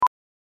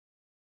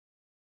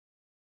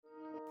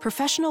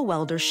Professional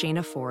welder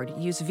Shayna Ford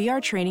used VR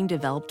training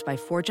developed by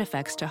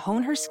ForgeFX to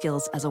hone her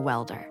skills as a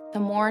welder. The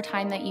more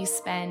time that you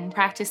spend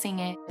practicing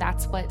it,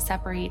 that's what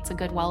separates a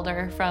good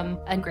welder from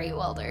a great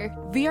welder.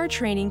 VR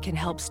training can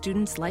help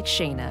students like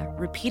Shayna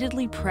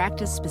repeatedly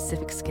practice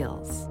specific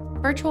skills.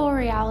 Virtual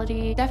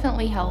reality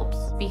definitely helps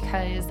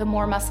because the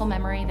more muscle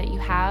memory that you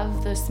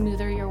have, the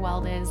smoother your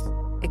weld is.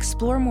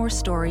 Explore more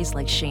stories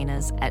like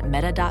Shayna's at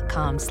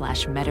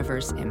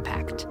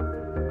meta.com/metaverseimpact.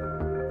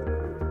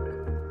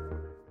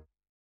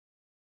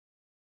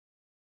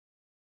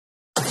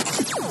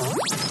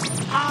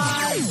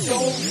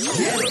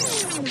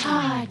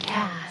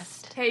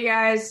 Podcast. Hey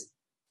guys,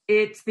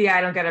 it's the I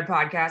Don't Get It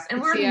podcast,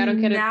 and we're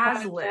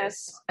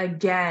Nazless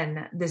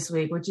again this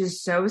week, which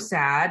is so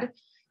sad.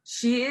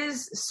 She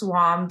is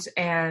swamped,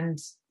 and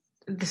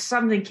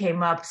something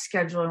came up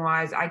scheduling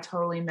wise. I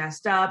totally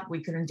messed up.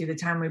 We couldn't do the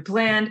time we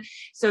planned.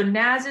 So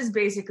Naz is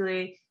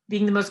basically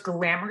being the most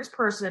glamorous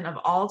person of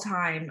all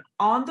time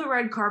on the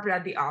red carpet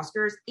at the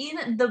Oscars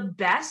in the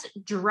best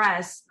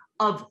dress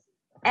of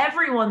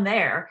everyone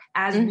there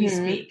as we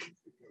speak.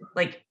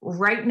 Like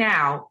right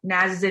now,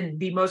 Naz is in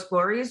the most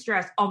glorious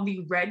dress on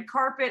the red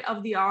carpet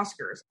of the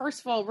Oscars. First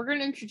of all, we're going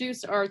to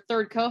introduce our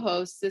third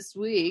co-host this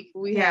week.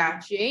 We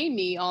have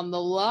Jamie on the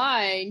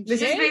line.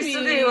 This is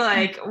basically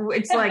like,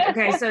 it's like,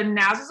 okay, so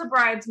Naz was a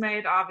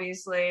bridesmaid,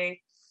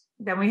 obviously.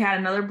 Then we had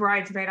another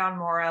bridesmaid on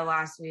Maura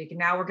last week. And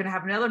now we're going to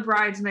have another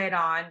bridesmaid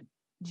on,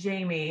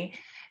 Jamie.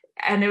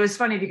 And it was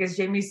funny because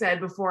Jamie said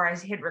before I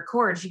hit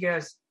record, she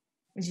goes,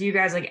 do you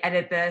guys like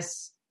edit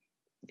this?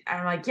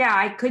 I'm like, yeah,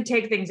 I could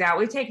take things out.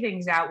 We take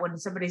things out when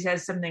somebody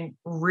says something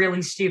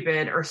really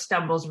stupid or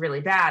stumbles really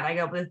bad. I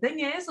go, but the thing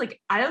is, like,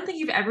 I don't think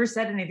you've ever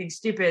said anything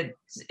stupid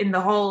in the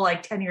whole,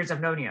 like, 10 years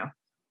I've known you.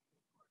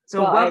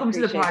 So welcome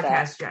to the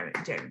podcast,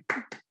 Jamie.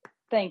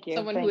 Thank you.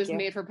 Someone who is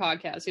made for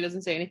podcasts. He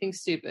doesn't say anything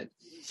stupid.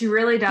 She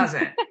really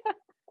doesn't.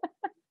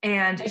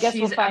 And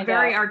she's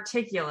very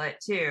articulate,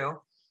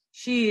 too.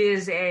 She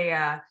is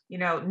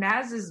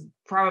Naz is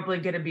probably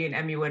going to be an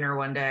Emmy winner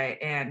one day,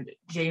 and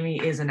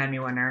Jamie is an Emmy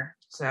winner.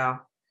 So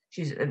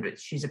she's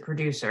a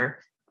producer.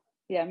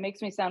 Yeah, it makes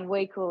me sound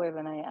way cooler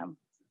than I am.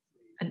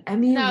 An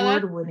Emmy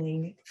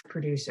award-winning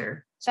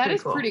producer. That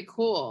is pretty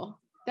cool.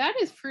 That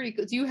is pretty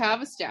cool. Do you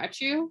have a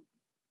statue?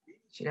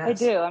 She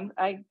does. I do.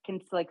 I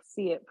can like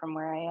see it from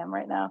where I am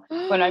right now.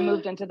 When I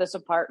moved into this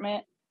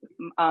apartment,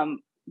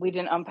 we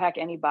didn't unpack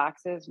any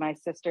boxes. My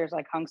sisters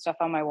like hung stuff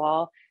on my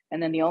wall,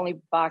 and then the only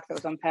box that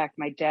was unpacked,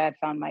 my dad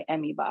found my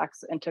Emmy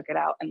box and took it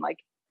out and like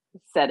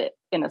set it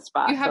in a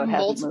spot. You have so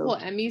multiple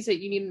Emmys that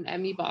you need an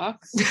Emmy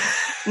box?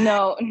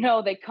 No,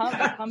 it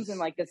comes in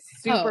like this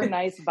super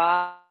nice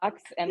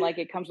box, and like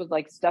it comes with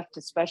like stuff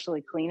to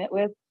specially clean it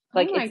with.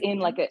 Like it's in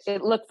like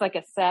it looks like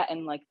a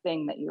satin like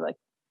thing that you like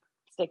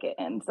stick it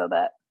in so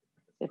that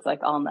it's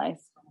like all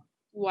nice.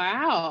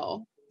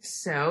 Wow.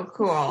 So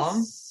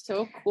cool.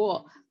 So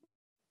cool.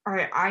 All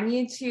right, I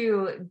need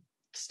to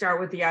start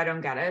with the I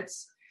Don't Get It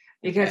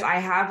because I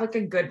have like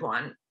a good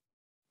one.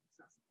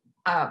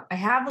 I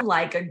have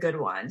like a good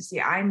one.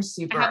 See, I'm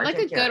super I have like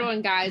articulate. A good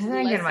one, guys.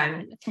 I, a good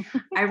one.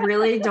 I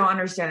really don't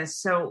understand this.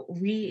 So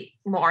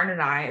Lauren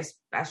and I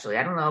especially,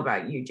 I don't know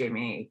about you,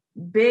 Jamie,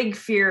 big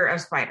fear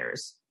of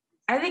spiders.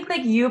 I think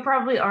like you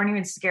probably aren't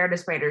even scared of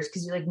spiders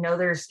because you like know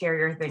there are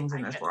scarier things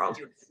in this world.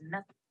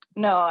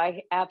 No,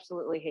 I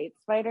absolutely hate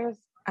spiders.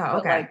 Oh,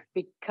 okay.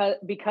 But like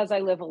because I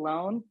live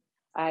alone,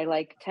 I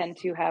like tend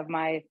to have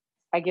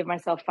I give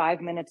myself 5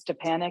 minutes to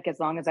panic as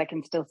long as I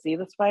can still see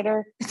the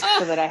spider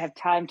so that I have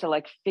time to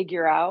like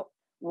figure out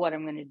what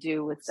I'm going to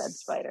do with said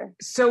spider.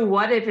 So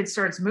what if it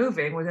starts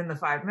moving within the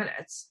 5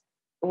 minutes?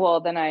 Well,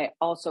 then I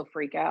also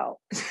freak out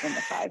in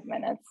the 5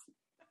 minutes.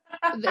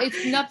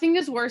 It's nothing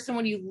is worse than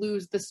when you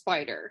lose the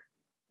spider.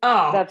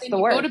 Oh, that's the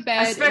worst. Go to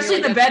bed, especially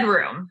in the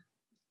bedroom.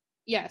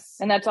 Yes.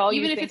 And that's all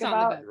even you if think it's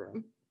about? On the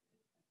bedroom.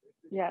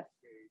 Yes.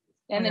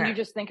 And then you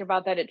just think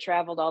about that it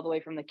traveled all the way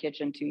from the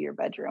kitchen to your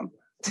bedroom.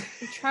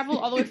 It traveled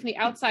all the way from the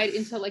outside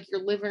into like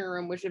your living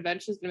room, which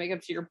eventually is going to make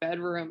up to your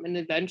bedroom and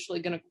eventually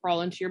going to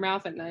crawl into your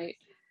mouth at night.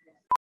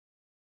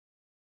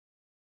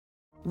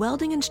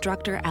 Welding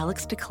instructor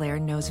Alex DeClaire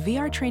knows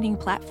VR training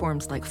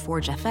platforms like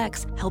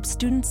ForgeFX help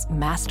students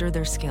master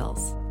their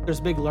skills. There's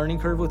a big learning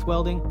curve with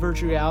welding.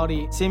 Virtual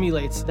reality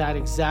simulates that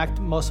exact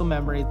muscle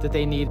memory that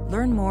they need.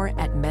 Learn more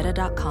at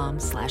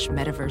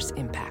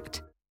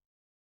meta.com/metaverseimpact.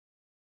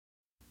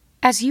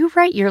 As you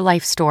write your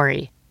life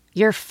story,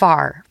 you're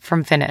far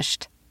from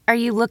finished. Are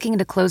you looking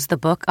to close the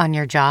book on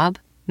your job?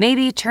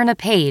 Maybe turn a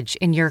page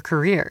in your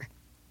career?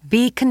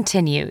 Be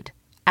continued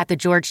at the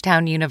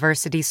Georgetown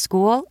University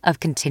School of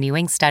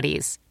Continuing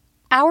Studies.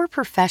 Our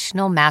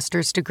professional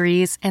master's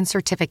degrees and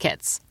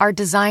certificates are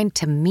designed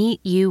to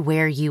meet you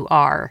where you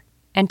are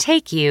and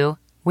take you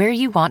where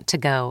you want to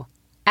go.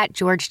 At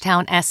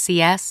Georgetown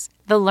SCS,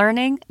 the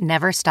learning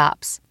never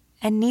stops,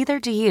 and neither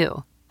do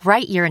you.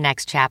 Write your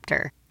next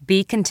chapter.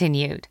 Be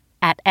continued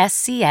at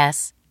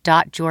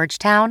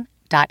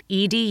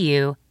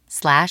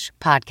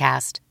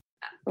scs.georgetown.edu/podcast.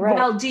 Right.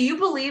 Well, do you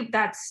believe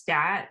that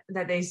stat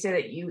that they say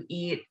that you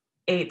eat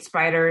 8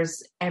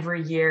 spiders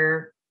every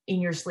year in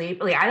your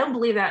sleep. Like, I don't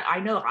believe that. I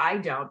know I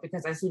don't,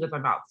 because I sleep with my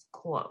mouth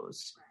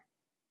closed.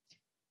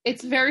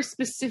 It's very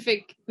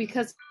specific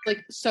because,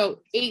 like,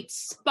 so 8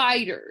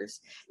 spiders.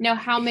 Now,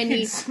 how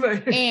many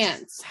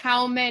ants?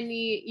 How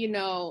many,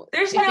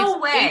 There's no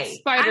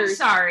way. I'm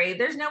sorry.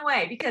 There's no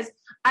way, because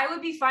I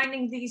would be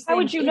finding these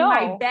things in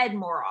my bed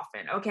more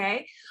often,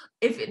 okay?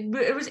 If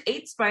it was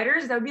 8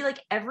 spiders, that would be like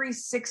every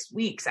 6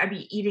 weeks I'd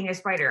be eating a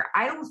spider.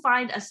 I don't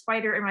find a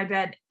spider in my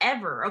bed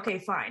ever. Okay,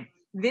 fine.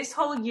 This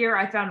whole year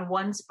I found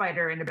 1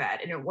 spider in a bed,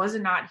 and it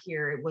wasn't not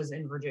here. It was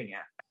in Virginia.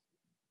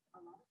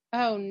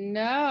 Oh,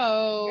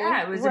 no.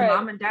 Yeah, it was in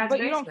mom and dad's But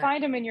basement. you don't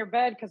find them in your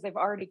bed because they've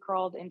already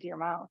crawled into your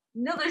mouth.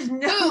 No, there's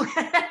no...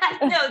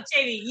 No,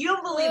 Jamie, you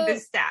don't believe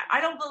this stat.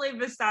 I don't believe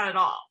this stat at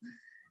all.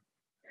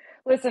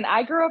 Listen,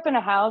 I grew up in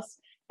a house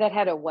that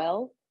had a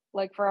well,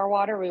 like, for our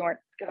water. We weren't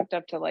hooked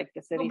up to, like,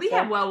 the city. Well, we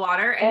have well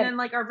water, and then,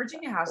 like, our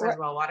Virginia house has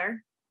well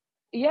water.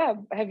 Yeah.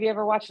 Have you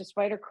ever watched a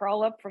spider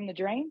crawl up from the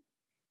drain?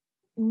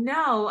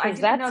 No, I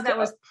didn't know that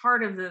was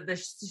part of the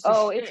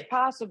it's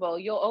possible.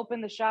 You'll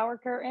open the shower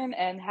curtain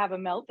and have a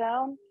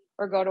meltdown,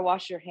 or go to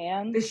wash your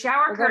hands. The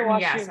shower curtain,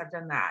 yes, I've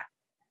done that.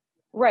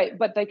 Right,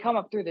 but they come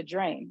up through the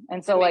drain.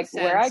 And so, like,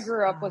 where I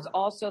grew up was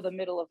also the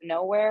middle of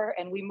nowhere,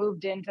 and we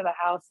moved into the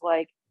house,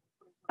 like,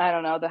 I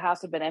don't know, the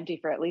house had been empty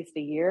for at least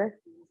a year,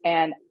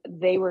 and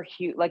they were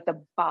huge. Like,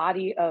 the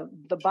body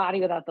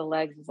without the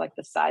legs is like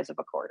the size of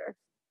a quarter,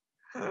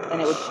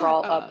 and it would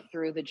crawl up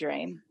through the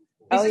drain.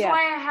 This is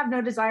why I have no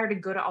desire to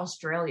go to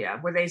Australia,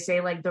 where they say,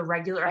 like, the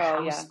regular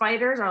house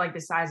spiders are like the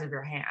size of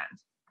your hand.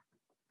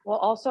 Well,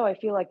 also, I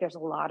feel like there's a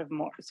lot of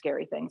more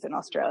scary things in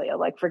Australia.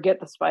 Like, forget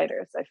the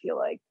spiders. I feel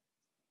like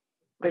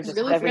there's just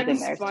everything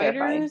there is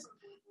terrifying.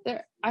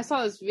 I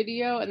saw this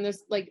video, and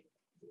there's, like,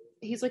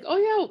 he's like, oh,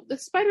 yeah,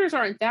 the spiders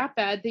aren't that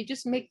bad. They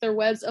just make their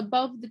webs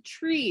above the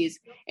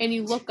trees. And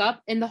you look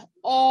up, and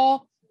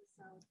all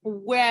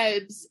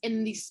webs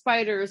in these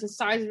spiders the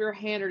size of your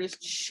hand are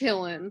just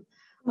chilling.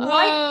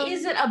 What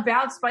is it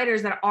about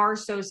spiders that are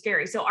so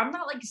scary? So I'm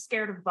not, like,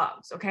 scared of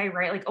bugs, okay,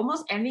 right? Like,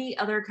 almost any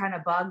other kind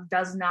of bug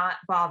does not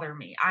bother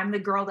me. I'm the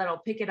girl that'll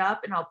pick it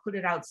up and I'll put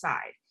it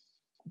outside.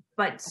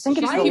 But I think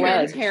it's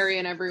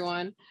humanitarian,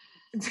 everyone.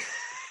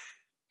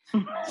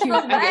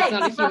 Not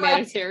a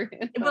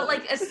humanitarian. But,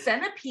 like, a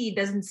centipede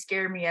doesn't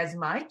scare me as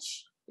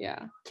much.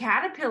 Yeah.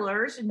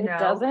 Caterpillars, no. It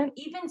doesn't?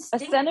 Even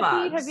stink a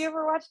centipede? bugs. Have you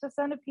ever watched a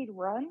centipede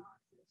run?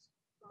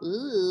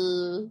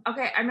 Ooh.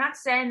 Okay, I'm not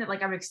saying that,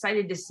 like, I'm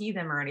excited to see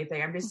them or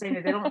anything. I'm just saying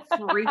that they don't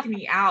freak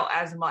me out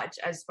as much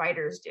as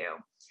spiders do.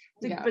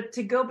 But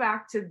to go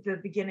back to the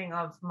beginning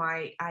of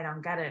my I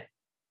don't get it.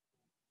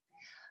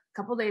 A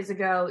couple days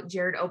ago,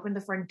 Jared opened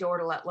the front door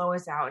to let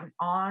Lois out, and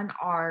on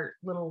our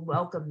little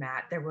welcome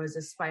mat, there was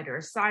a spider,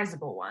 a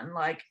sizable one,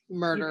 like,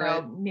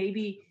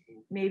 maybe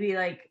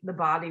like the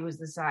body was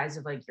the size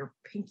of, like, your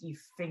pinky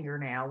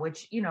fingernail,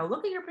 which,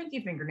 look at your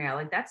pinky fingernail,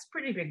 like, that's a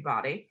pretty big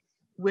body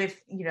with,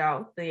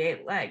 the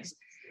 8 legs.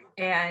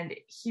 And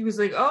he was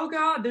like, oh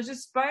God, there's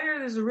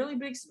a really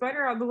big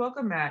spider on the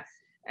welcome mat.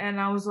 And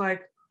I was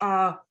like,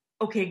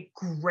 okay,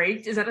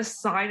 great. Is that a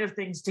sign of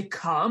things to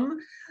come?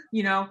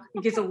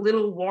 It gets a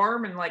little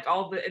warm, and, like,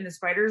 and the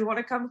spiders want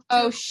to come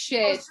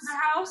shit to the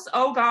house.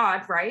 Oh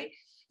God, right?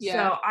 Yeah.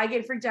 So I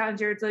get freaked out, and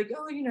Jared's like,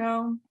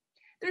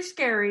 they're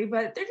scary,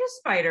 but they're just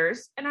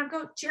spiders. And I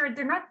go, Jared,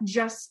 they're not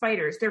just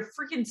spiders. They're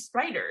freaking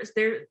spiders.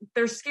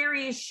 They're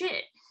scary as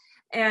shit.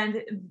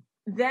 And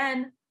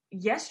then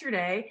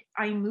yesterday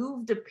I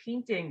moved a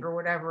painting or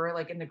whatever,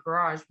 like, in the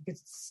garage, because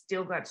it's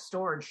still got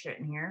storage shit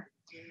in here.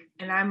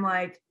 And I'm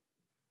like,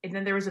 and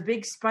then there was a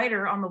big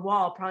spider on the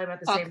wall, probably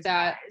about the same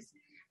size,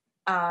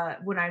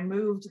 when I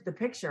moved the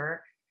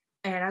picture.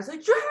 And I was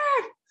like,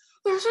 Jared,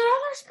 there's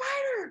another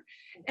spider.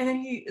 And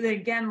then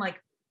again,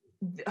 like,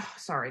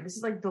 sorry, this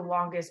is, like, the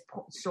longest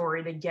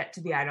story to get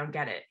to the I don't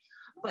get it.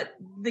 But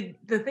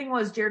the thing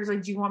was, Jared was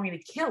like, do you want me to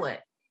kill it?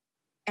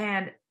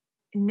 And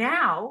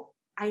now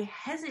I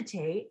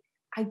hesitate.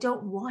 I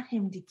don't want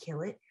him to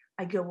kill it.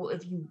 I go, well,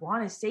 if you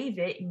want to save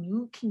it and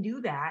you can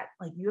do that,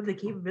 like, you have the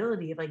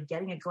capability of, like,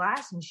 getting a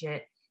glass and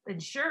shit, then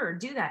sure,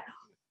 do that.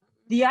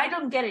 The I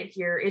don't get it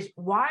here is,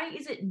 why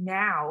is it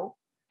now,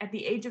 at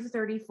the age of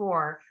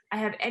 34, I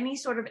have any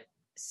sort of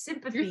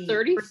sympathy? You're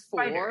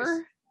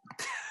 34?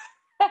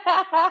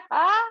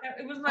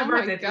 It was my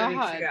birthday 3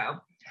 weeks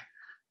ago.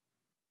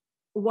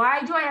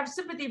 Why do I have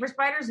sympathy for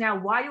spiders now?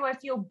 Why do I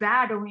feel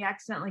bad when we not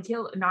accidentally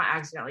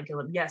kill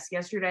him? Yes,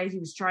 yesterday he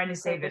was trying to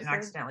save it and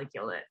accidentally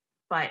killed it.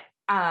 But,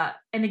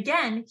 and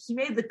again, he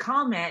made the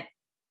comment,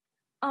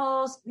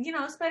 oh,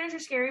 spiders are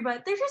scary,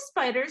 but they're just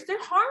spiders.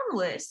 They're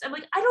harmless. I'm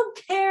like, I don't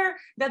care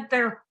that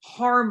they're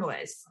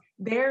harmless.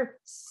 They're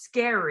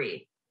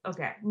scary.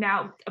 Okay,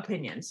 now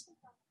opinions.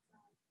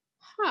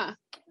 Huh.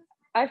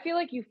 I feel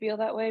like you feel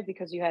that way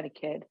because you had a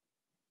kid.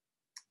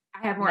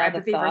 I have more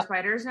empathy for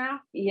spiders now?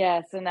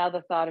 Yeah, so now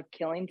the thought of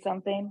killing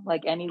something,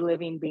 like any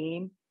living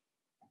being,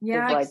 is,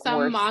 like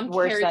some mom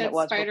carried that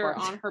spider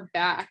on her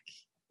back.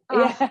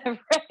 Yeah,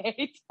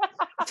 right.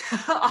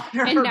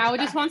 And now it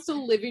just wants to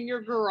live in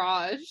your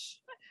garage.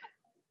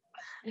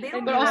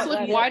 But also,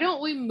 like, why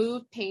don't we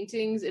move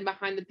paintings and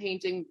behind the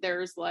painting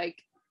there's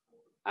like,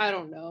 I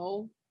don't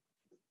know,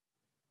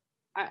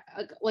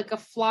 like a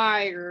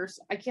fly, or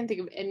I can't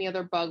think of any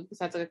other bug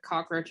besides like a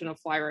cockroach and a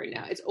fly right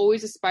now. It's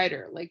always a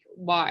spider. Like,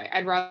 why?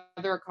 I'd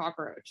rather a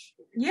cockroach.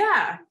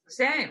 Yeah,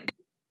 same.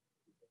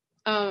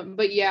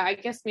 But yeah, I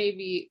guess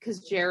maybe because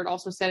Jared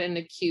also said it in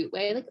a cute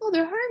way, like, oh,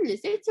 they're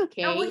harmless, it's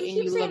okay. No, well, and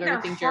you love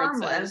everything Jared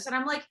says. And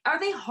I'm like, are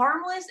they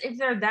harmless if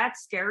they're that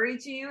scary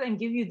to you and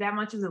give you that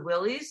much of the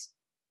willies?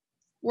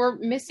 We're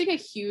missing a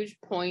huge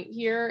point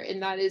here,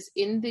 and that is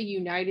in the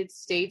United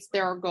States,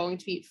 there are going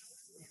to be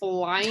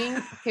flying,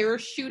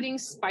 parachuting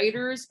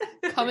spiders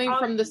coming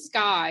from the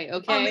sky,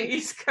 okay? On the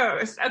East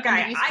Coast. Okay. On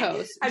the East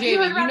Coast.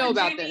 Jamie, you know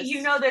about this.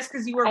 You know this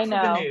because you work for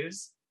the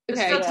news.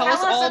 Okay, so tell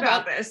us all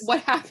about this.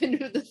 What happened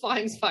with the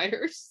flying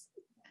spiders?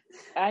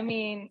 I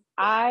mean,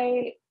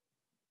 I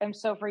am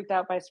so freaked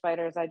out by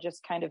spiders. I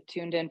just kind of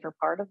tuned in for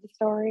part of the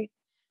story.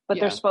 But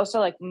they're supposed to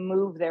like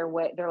move their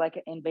way. They're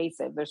like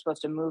invasive. They're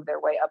supposed to move their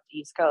way up the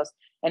East Coast.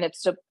 And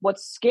it's the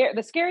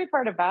scary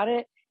part about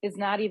it is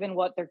not even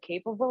what they're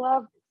capable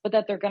of, but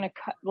that they're going to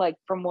like,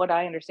 from what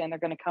I understand, they're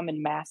going to come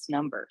in mass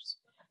numbers.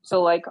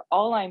 So like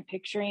all I'm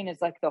picturing is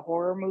like the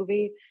horror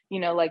movie, you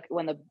know, like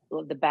when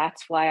the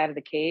bats fly out of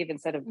the cave,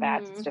 instead of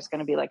bats, it's just going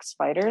to be like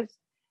spiders.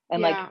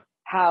 And like,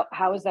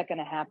 how is that going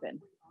to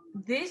happen?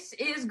 This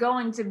is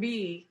going to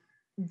be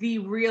the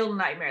real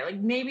nightmare. Like,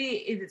 maybe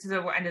it's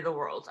the end of the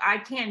world. I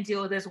can't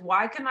deal with this.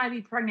 Why can I be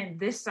pregnant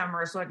this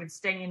summer so I can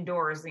stay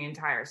indoors the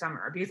entire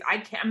summer? Because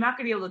I'm not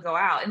going to be able to go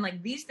out. And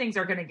like, these things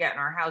are going to get in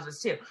our houses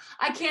too.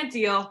 I can't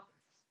deal.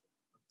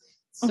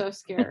 So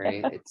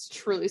scary. It's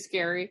truly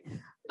scary.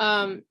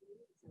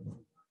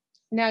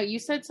 Now you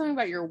said something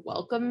about your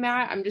welcome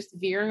mat. I'm just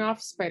veering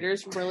off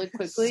spiders really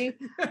quickly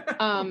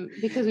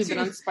because we've been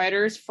on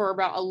spiders for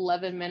about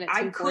 11 minutes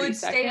and 40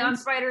 seconds. I could stay on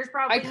spiders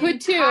probably. I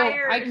could too.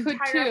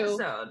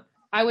 Episode.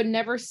 I would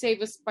never save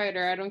a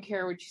spider. I don't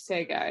care what you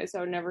say, guys. I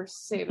would never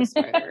save a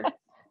spider.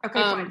 Okay,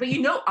 fine. But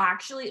you know,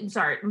 actually, I'm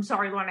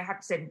sorry what I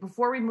have to say. But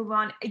before we move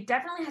on, it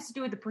definitely has to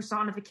do with the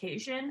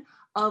personification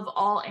of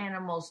all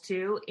animals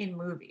too in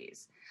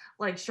movies.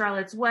 Like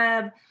Charlotte's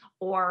Web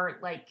or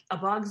like A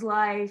Bug's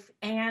Life,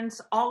 and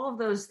all of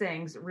those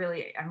things.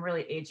 Really, I'm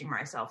really aging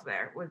myself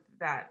there with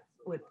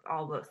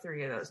all the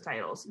three of those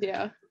titles.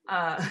 Yeah.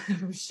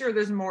 I'm sure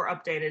there's more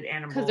updated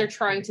animals. Because they're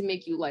trying to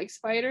make you like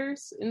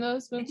spiders in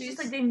those movies. It's just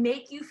like they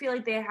make you feel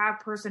like they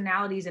have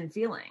personalities and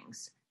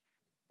feelings.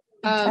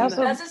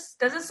 Does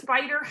a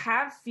spider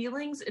have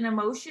feelings and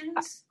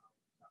emotions?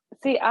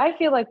 See, I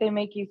feel like they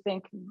make you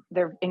think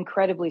they're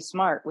incredibly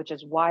smart, which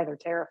is why they're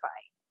terrifying.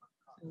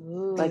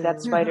 Ooh. Like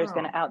that spider's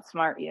going to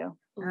outsmart you.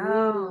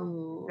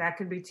 Oh, that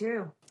could be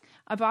too.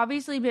 I've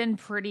obviously been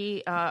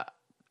pretty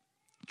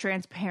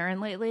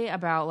transparent lately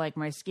about like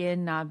my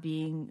skin not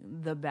being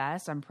the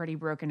best. I'm pretty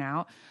broken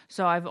out.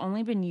 So I've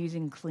only been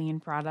using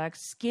clean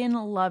products, skin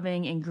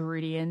loving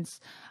ingredients,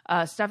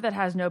 stuff that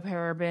has no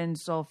parabens,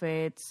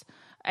 sulfates,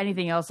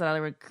 anything else that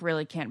I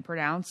really can't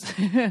pronounce.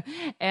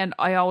 And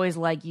I always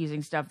like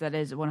using stuff that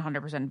is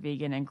 100%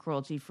 vegan and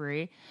cruelty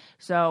free.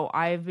 So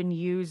I've been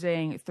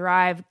using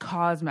Thrive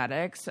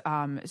Cosmetics.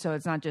 So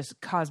it's not just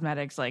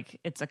cosmetics, like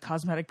it's a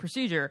cosmetic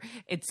procedure.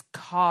 It's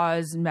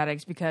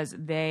cosmetics because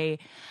they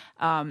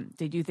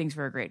do things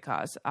for a great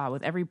cause.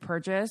 With every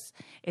purchase,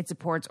 it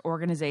supports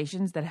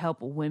organizations that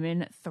help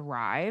women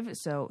thrive.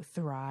 So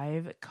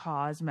Thrive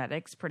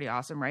Cosmetics, pretty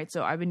awesome, right?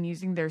 So I've been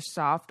using their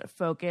Soft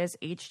Focus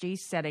HD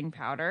setting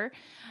powder.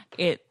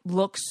 It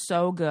looks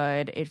so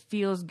good. It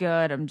feels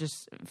good.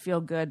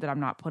 Feel good that I'm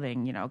not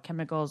putting,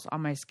 chemicals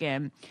on my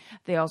skin.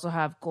 They also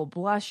have cool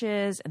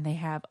blushes and they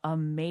have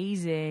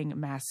amazing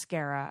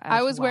mascara as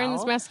I was wearing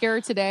this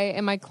mascara today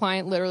and my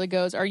client literally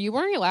goes, "Are you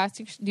wearing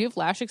elastic? Do you have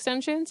lash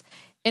extensions?"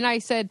 And I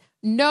said,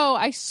 "No,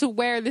 I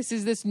swear this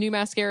is this new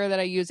mascara that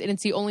I use. And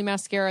it's the only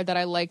mascara that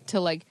I like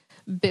to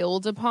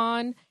build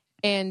upon."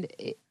 And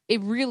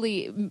it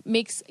really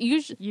makes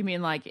you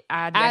mean like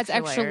adds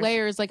extra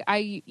layers. Like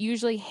I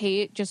usually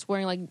hate just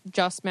wearing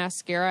just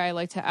mascara. I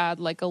like to add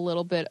a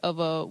little bit of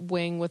a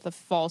wing with a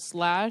false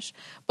lash.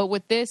 But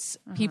with this,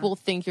 people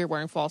think you're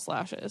wearing false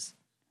lashes.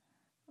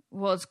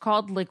 Well, it's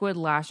called Liquid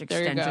Lash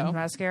Extensions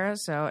Mascara,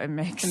 so it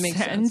makes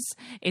sense.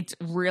 It's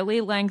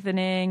really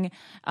lengthening.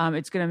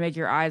 It's going to make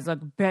your eyes look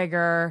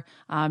bigger.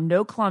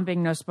 No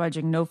clumping, no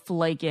smudging, no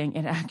flaking.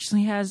 It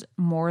actually has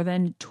more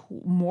than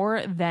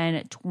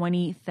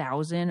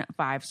 20,000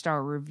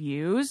 5-star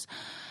reviews.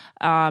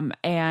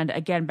 And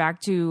again,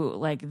 back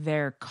to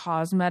their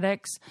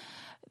cosmetics.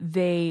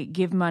 They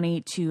give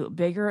money to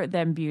Bigger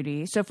Than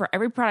Beauty. So for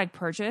every product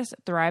purchase,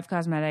 Thrive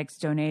Cosmetics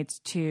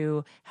donates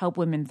to Help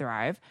Women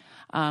Thrive.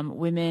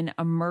 Women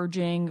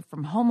emerging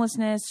from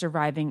homelessness,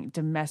 surviving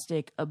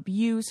domestic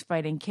abuse,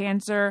 fighting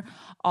cancer,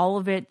 all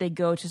of it, they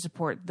go to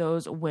support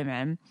those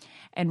women.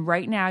 And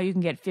right now you can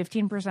get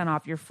 15%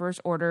 off your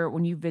first order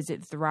when you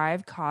visit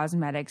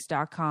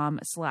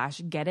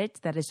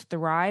thrivecosmetics.com/getit. That is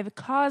Thrive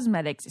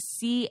Cosmetics,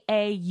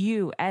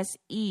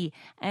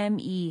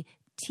 CAUSEMETICS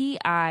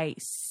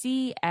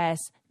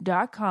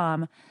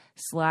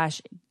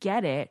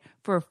TICS.com/getit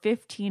for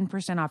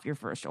 15% off your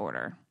first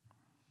order.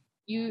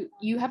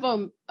 You have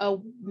a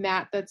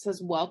mat that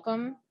says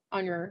welcome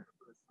on your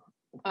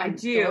I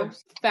do. door.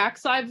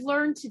 Facts I've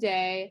learned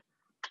today.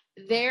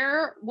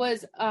 There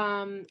was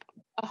a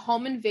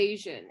home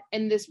invasion,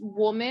 and this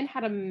woman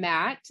had a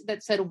mat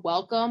that said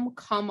welcome,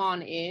 come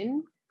on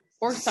in,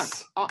 or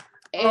something.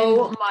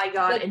 Oh my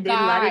God. And they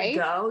let it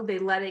go. They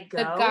let it go.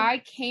 The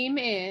guy came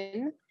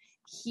in,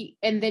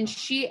 and then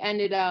she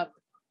ended up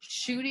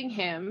shooting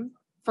him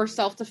for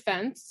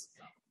self-defense,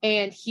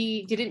 and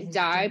he didn't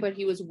die, but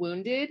he was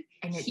wounded.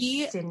 And it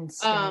didn't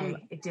stay.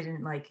 It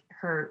didn't like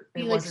hurt.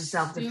 It wasn't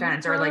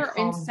self-defense or like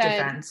home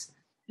defense.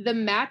 The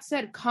mat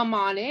said, come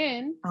on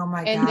in. Oh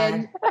my God. And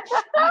then she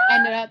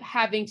ended up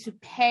having to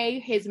pay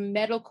his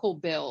medical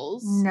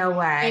bills. No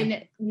way.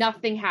 And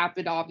nothing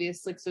happened,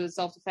 obviously, because it was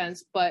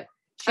self-defense, but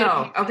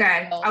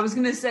okay. I was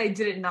going to say,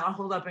 did it not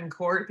hold up in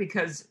court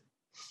because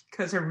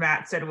her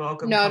mat said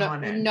welcome, come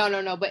on in?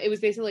 No. But it was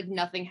basically like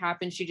nothing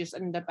happened. She just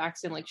ended up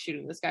accidentally like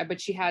shooting this guy,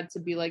 but she had to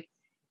be like,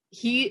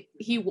 he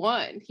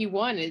won.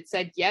 It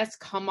said, yes,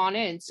 come on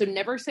in. So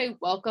never say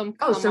welcome,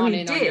 come on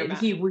in. Did. On your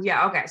mat.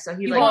 Okay. So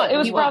he it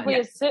was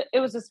probably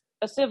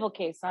a civil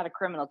case, not a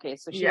criminal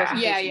case. So she wasn't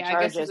facing charges.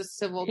 I guess it was a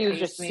civil case. He was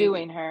just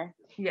suing her.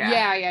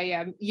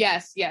 Yeah.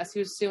 Yes. He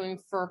was suing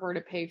for her to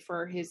pay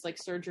for his like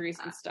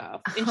surgeries and stuff.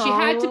 And she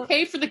had to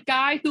pay for the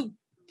guy who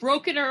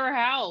broke into her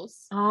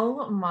house.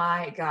 Oh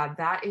my God.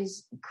 That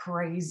is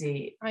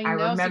crazy. I know.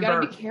 Remember, so you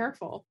gotta be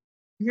careful.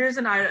 Here's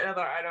another,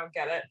 I don't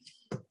get it.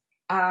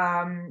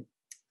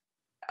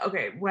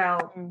 Okay,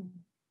 well,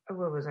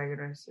 what was I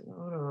gonna say?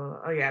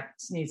 Oh yeah,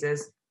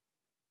 sneezes.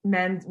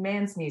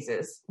 Man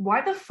sneezes.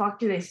 Why the fuck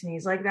do they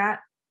sneeze like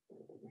that?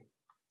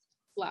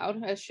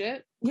 Loud as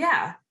shit.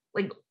 Yeah,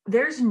 like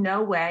there's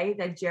no way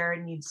that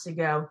Jared needs to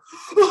go.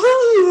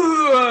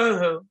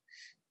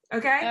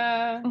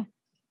 Okay.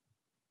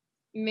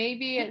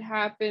 Maybe it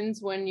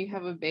happens when you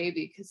have a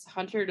baby, because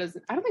Hunter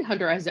doesn't. I don't think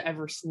Hunter has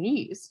ever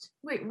sneezed.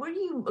 Wait, what do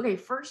you? Okay,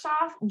 first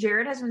off,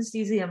 Jared has been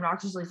sneezing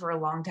obnoxiously for a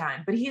long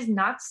time, but he's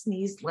not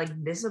sneezed like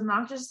this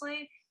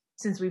obnoxiously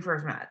since we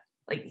first met.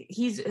 Like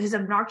his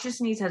obnoxious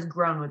sneeze has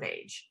grown with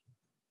age.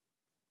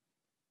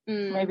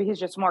 Maybe he's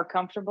just more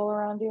comfortable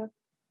around you.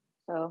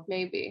 So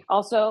maybe.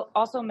 Also,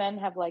 men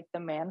have like the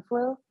man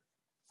flu,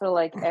 so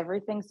like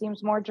everything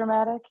seems more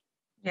dramatic.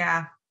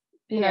 Yeah.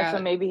 You know, so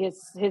maybe his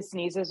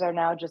sneezes are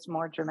now just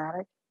more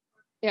dramatic.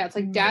 Yeah, it's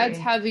like dads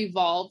have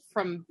evolved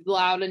from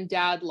loud and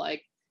dad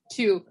like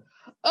to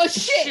a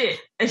shit.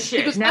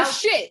 He goes, now, a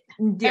shit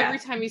every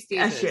time he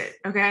sneezes. A shit,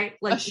 okay?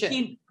 Like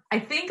I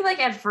think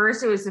like at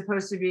first it was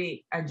supposed to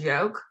be a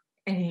joke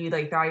and he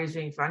like thought he was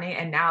being funny,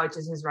 and now it's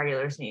just his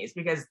regular sneeze,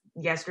 because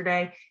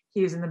yesterday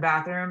he was in the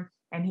bathroom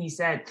and he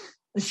said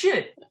a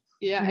shit.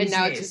 Yeah, and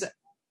now it's just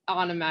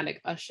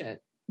automatic a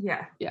shit.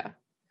 Yeah.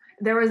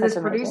 There was this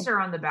producer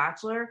on The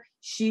Bachelor.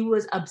 She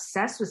was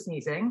obsessed with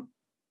sneezing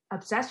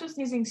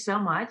so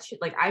much.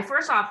 Like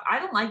first off, I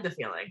don't like the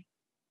feeling.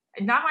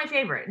 Not my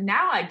favorite.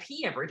 Now I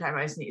pee every time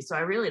I sneeze, so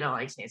I really don't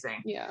like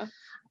sneezing. Yeah.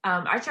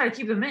 I try to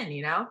keep them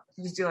in,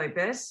 just do like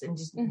this and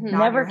just nod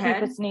never your head.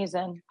 keep it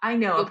sneezing. I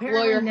know. You'll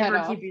apparently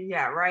never keep it.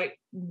 Yeah, right.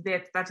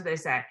 That's what they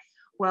say.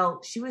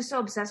 Well, she was so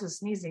obsessed with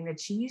sneezing that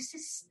she used to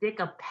stick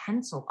a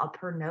pencil up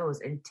her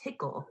nose and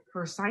tickle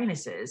her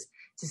sinuses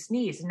to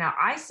sneeze. Now,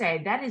 I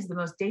say that is the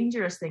most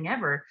dangerous thing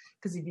ever,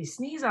 because if you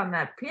sneeze on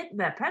that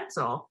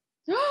pencil,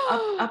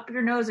 up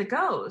your nose it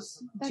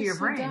goes to your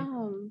brain.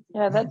 Dumb.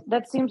 Yeah,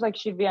 that seems like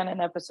she'd be on an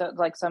episode,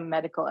 like some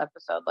medical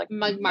episode, like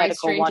My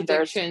Strange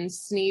Addiction,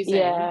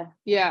 sneezing.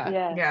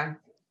 Yeah.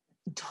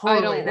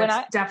 Totally.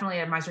 That's definitely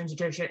a My Strange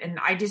Addiction. And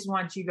I just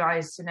want you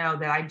guys to know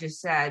that I just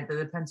said that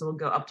the pencil will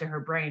go up to her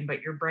brain,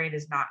 but your brain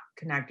is not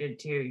connected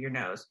to your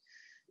nose,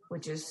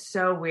 which is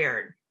so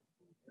weird.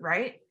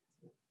 Right?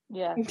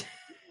 Yeah.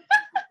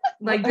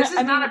 Like this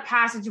is not a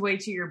passageway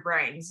to your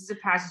brain. This is a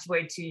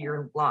passageway to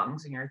your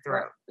lungs and your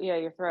throat. Yeah,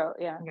 your throat.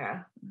 Yeah. Yeah.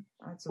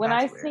 When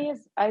I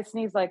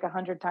sneeze like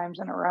 100 times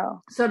in a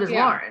row. So does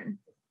Lauren.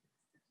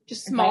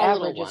 Just small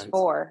little ones. Is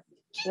 4.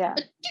 Yeah.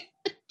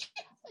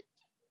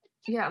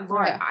 Yeah,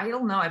 Lauren. I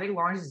don't know. I think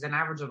Lauren's is an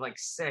average of like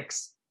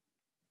 6.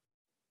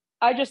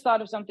 I just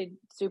thought of something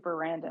super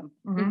random,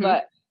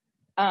 but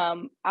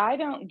I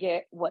don't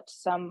get what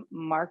some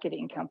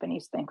marketing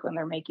companies think when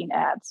they're making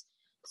ads.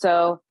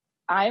 So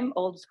I'm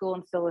old school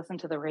and still listen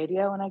to the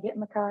radio when I get in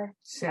the car.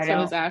 So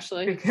is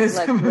Ashley. Because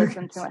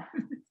listen to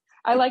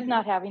I like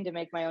not having to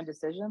make my own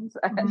decisions.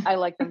 I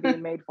like them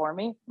being made for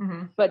me.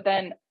 But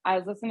then I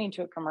was listening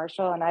to a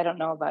commercial, and I don't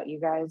know about you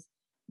guys,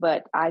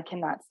 but I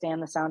cannot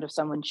stand the sound of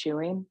someone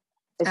chewing,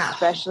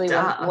 especially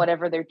when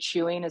whatever they're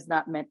chewing is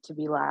not meant to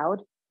be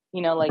loud.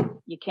 Like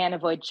you can't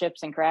avoid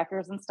chips and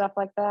crackers and stuff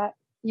like that.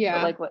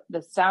 Yeah. But like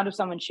the sound of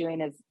someone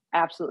chewing is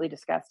absolutely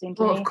disgusting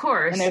to me. Well, of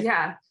course.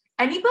 Yeah.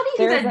 Anybody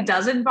who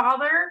doesn't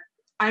bother,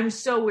 I'm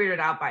so weirded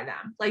out by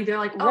them. Like they're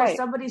like,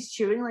 somebody's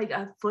chewing like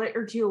a foot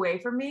or 2 away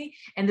from me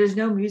and there's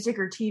no music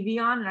or TV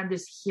on and I'm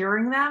just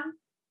hearing them.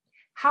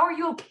 How are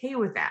you okay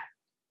with that?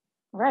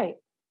 Right.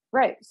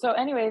 So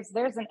anyways,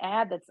 there's an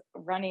ad that's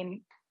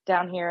running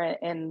down here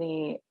in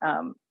the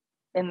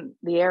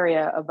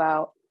area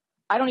about,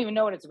 I don't even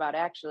know what it's about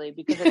actually,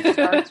 because it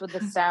starts with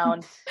the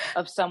sound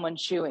of someone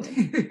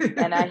chewing.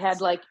 And I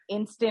had like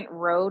instant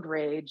road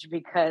rage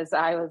because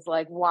I was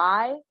like,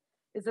 why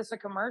is this a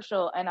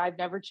commercial? And I've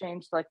never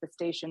changed like the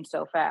station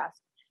so fast.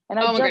 And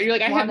oh my God, you're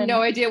like, I have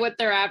no idea what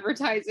they're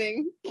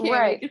advertising.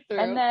 Right.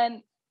 And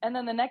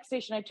then the next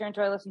station I turned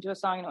to, I listened to a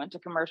song and it went to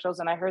commercials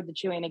and I heard the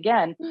chewing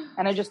again.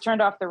 And I just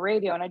turned off the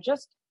radio and I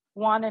just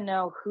want to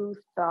know who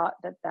thought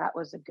that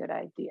was a good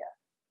idea.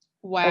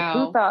 Wow. Like,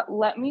 who thought,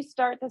 let me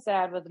start this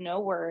ad with no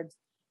words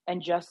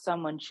and just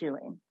someone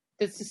chewing?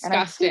 It's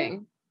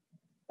disgusting.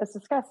 It's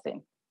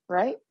disgusting,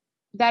 right?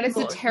 That is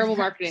a terrible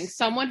marketing.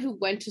 Someone who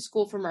went to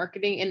school for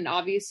marketing and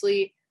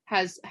obviously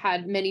has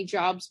had many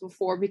jobs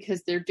before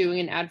because they're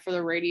doing an ad for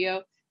the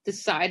radio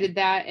decided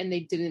that, and they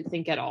didn't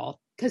think at all,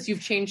 because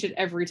you've changed it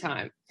every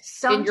time.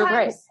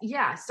 Sometimes,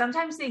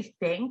 sometimes they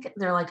think,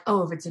 they're like,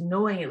 oh, if it's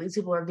annoying, at least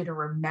people are going to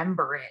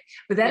remember it.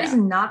 But that is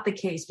not the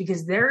case,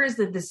 because there is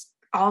this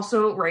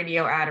also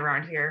radio ad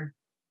around here.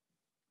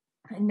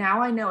 And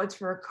now I know it's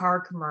for a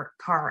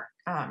car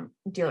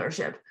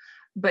dealership.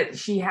 But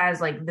she has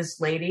like, this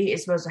lady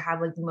is supposed to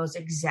have like the most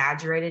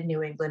exaggerated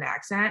New England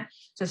accent.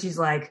 So she's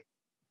like,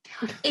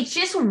 it's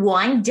just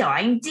one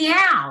dime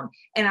down.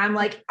 And I'm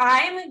like,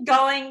 I'm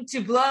going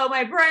to blow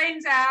my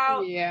brains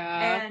out.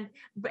 Yeah.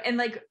 And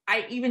like,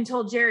 I even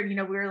told Jared, we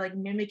were like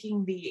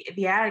mimicking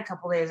the ad a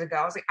couple days ago.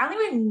 I was like, I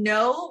don't even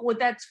know what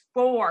that's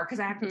for, because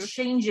I have to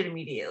change it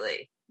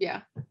immediately.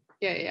 Yeah.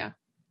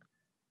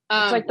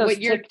 It's like those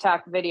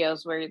TikTok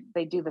videos where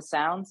they do the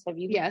sounds. Have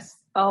you? Yes.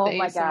 Oh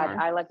my God.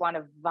 I like want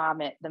to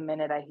vomit the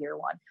minute I hear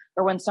one.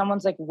 Or when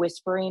someone's like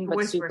whispering,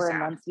 but super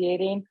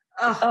enunciating.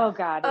 Oh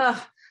God. It's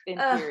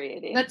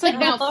infuriating. That's like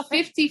now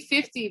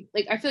 50-50.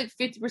 Like, I feel like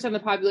 50% of the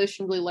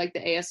population really like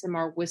the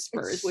ASMR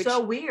whispers, which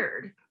so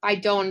weird. I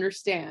don't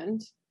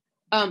understand.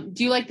 Do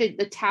you like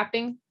the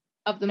tapping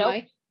of the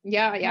mic?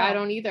 Yeah, no. I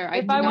don't either.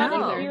 If I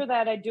wanted to hear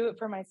that, I'd do it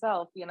for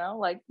myself,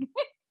 like.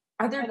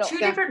 Are there two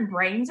different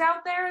brains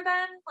out there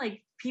then?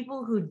 Like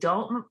people who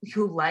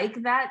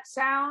like that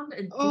sound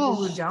and people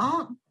who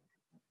don't?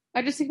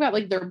 I just think about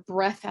like their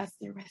breath as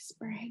they're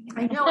whispering.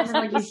 I know, and then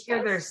like you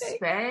hear their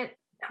spit.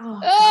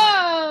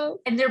 Oh.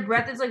 And their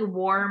breath is like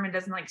warm and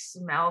doesn't like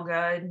smell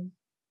good.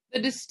 The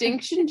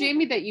distinction,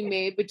 Jamie, that you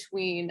made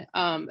between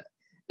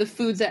the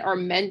foods that are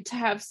meant to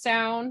have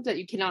sound that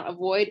you cannot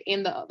avoid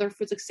and the other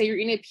foods, like say you're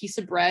eating a piece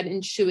of bread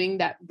and chewing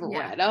that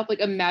bread up.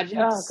 Like imagine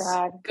how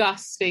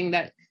disgusting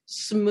that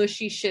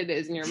smushy shit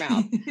is in your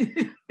mouth.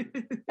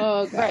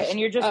 Oh gosh. Right, and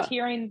you're just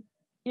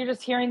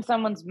hearing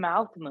someone's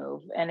mouth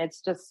move, and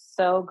it's just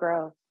so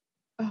gross.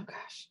 Oh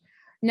gosh.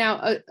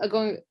 Now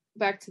going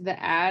back to the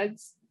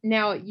ads.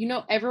 Now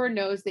everyone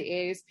knows the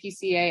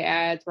ASPCA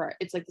ads where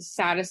it's like the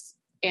saddest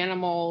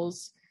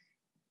animals.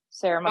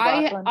 Sarah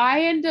McLachlan.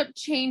 I end up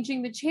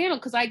changing the channel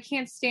because I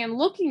can't stand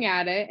looking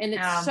at it, and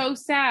it's so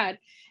sad.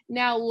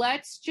 Now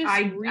let's just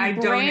I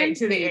donate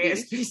to the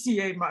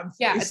ASPCA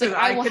monthly, so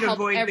I can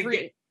avoid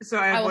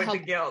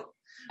the guilt.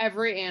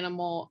 Every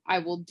animal, I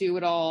will do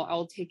it all. I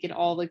will take it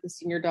all, like the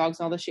senior dogs,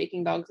 and all the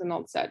shaking dogs, and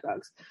all the sad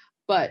dogs.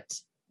 But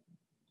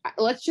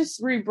let's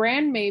just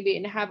rebrand maybe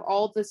and have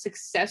all the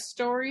success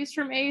stories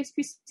from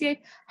ASPCA.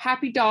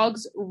 Happy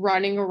dogs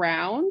running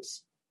around,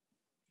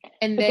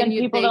 and then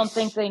people don't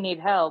think they need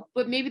help.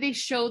 But maybe they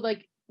showed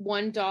like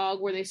one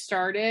dog where they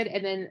started,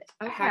 and then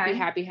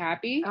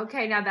happy.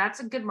 Okay, now that's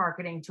a good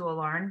marketing tool,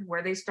 Lauren,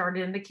 where they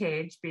started in the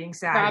cage being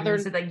sad,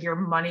 and said like your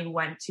money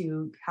went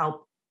to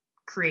help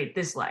create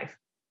this life.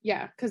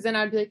 Yeah, because then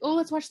I'd be like, oh,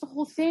 let's watch the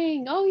whole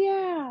thing. Oh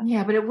yeah.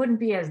 Yeah, but it wouldn't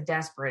be as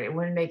desperate. It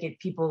wouldn't make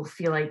people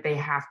feel like they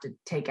have to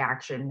take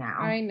action now.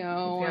 I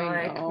know.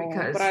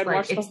 Because but I'd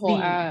watch the whole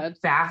ad.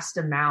 Vast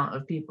amount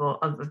of people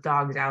of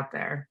dogs out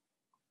there.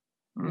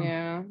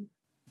 Yeah.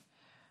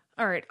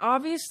 All right.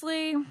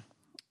 Obviously,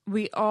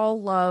 we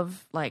all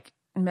love like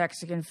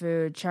Mexican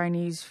food,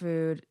 Chinese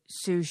food,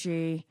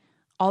 sushi,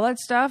 all that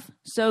stuff.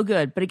 So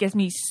good, but it gets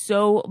me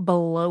so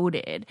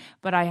bloated.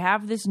 But I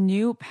have this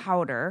new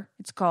powder.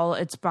 It's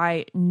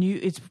by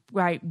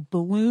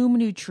Bloom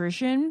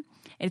Nutrition.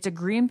 It's a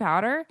green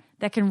powder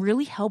that can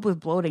really help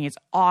with bloating. It's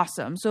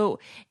awesome. So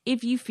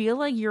if you feel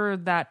like you're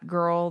that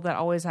girl that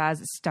always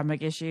has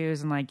stomach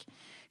issues and like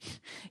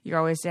you're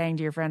always saying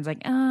to your friends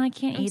like, oh, I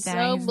can't eat that.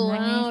 I'm so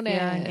bloated.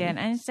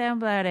 I'm so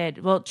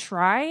bloated. Well,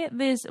 try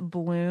this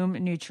Bloom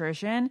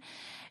Nutrition.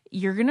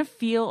 You're going to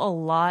feel a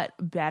lot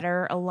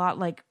better, a lot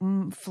like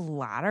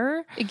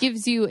flatter. It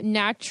gives you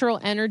natural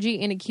energy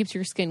and it keeps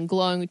your skin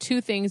glowing.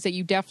 Two things that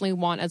you definitely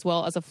want as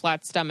well as a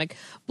flat stomach.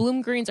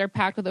 Bloom greens are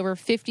packed with over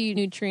 50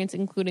 nutrients,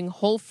 including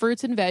whole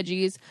fruits and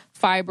veggies,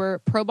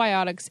 fiber,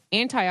 probiotics,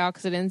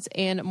 antioxidants,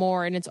 and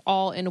more. And it's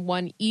all in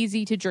one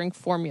easy to drink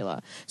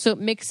formula. So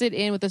mix it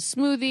in with a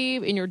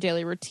smoothie in your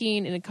daily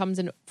routine. And it comes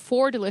in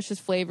 4 delicious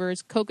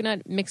flavors: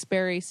 coconut, mixed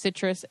berry,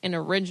 citrus, and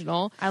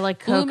original. I like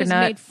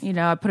coconut.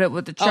 I put it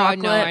with the chocolate.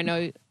 Oh, I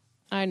know.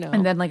 I know.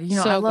 And then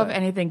So I love good.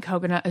 anything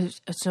coconut.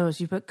 So as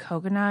you put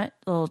coconut,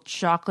 little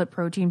chocolate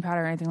protein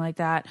powder, anything like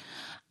that.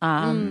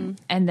 And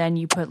then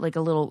you put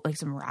a little,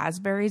 some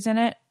raspberries in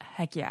it.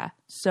 Heck yeah.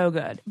 So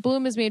good.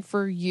 Bloom is made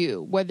for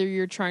you, whether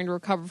you're trying to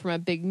recover from a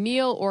big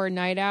meal or a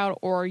night out,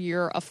 or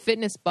you're a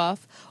fitness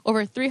buff.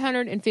 Over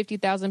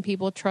 350,000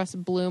 people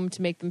trust Bloom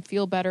to make them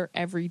feel better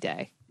every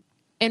day.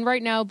 And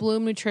right now,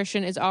 Bloom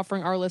Nutrition is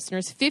offering our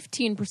listeners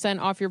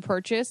 15% off your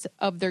purchase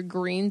of their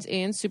greens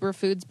and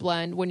superfoods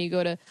blend when you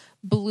go to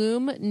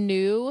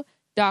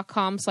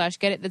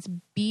bloomnu.com/get-it. That's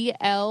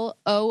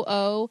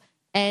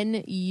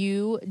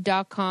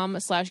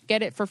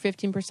BLOONU.com/get-it for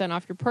 15%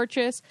 off your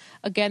purchase.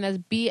 Again, that's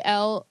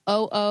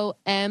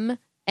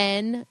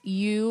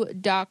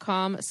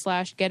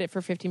BLOONNU.com/get-it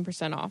for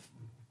 15% off.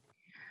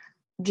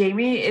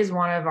 Jamie is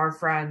one of our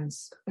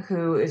friends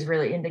who is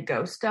really into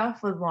ghost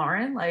stuff with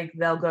Lauren.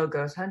 They'll go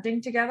ghost hunting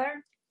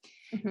together.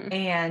 Mm-hmm.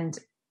 And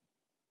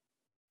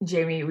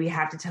Jamie, we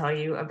have to tell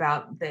you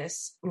about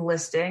this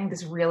listing,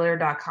 this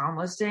realtor.com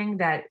listing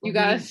that you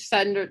gotta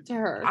send it to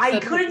her. I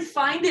couldn't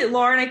find it,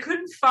 Lauren. I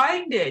couldn't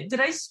find it.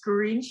 Did I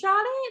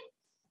screenshot it?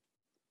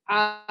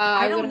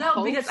 I don't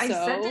know, because I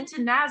sent it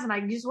to Naz and I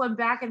just went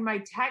back in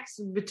my text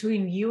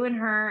between you and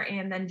her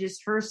and then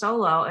just her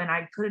solo, and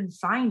I couldn't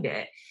find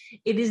it.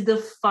 It is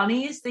the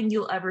funniest thing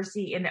you'll ever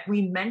see. And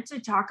we meant to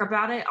talk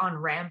about it on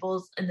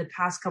Rambles in the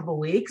past couple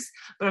weeks,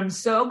 but I'm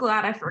so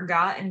glad I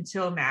forgot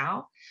until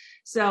now.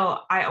 So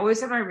I always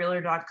have my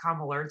realtor.com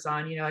alerts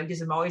on,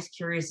 because I'm always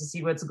curious to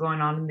see what's going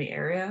on in the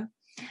area.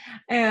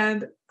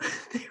 And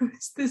there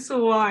was this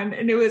one,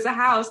 and it was a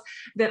house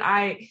that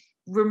I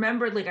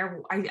remembered,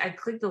 I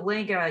clicked the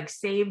link and I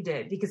saved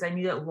it because I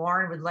knew that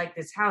Lauren would like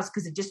this house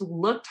because it just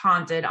looked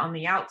haunted on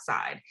the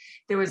outside.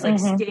 There was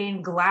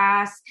stained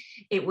glass.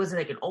 It was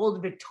an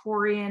old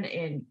Victorian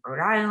in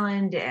Rhode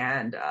Island,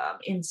 and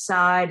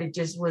inside it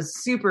just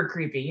was super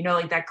creepy,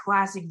 that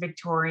classic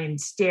Victorian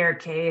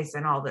staircase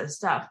and all this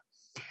stuff.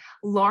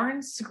 Lauren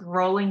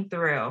scrolling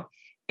through,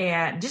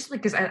 and just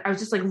because I was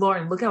just like,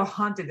 Lauren, look how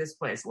haunted this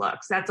place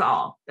looks. That's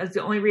all. That's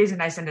the only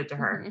reason I sent it to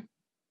her. Mm-hmm.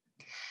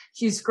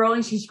 She's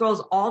scrolling. She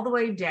scrolls all the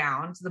way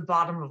down to the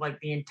bottom of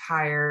the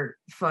entire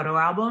photo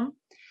album.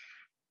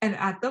 And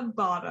at the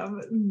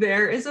bottom,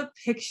 there is a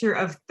picture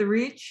of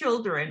 3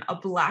 children, a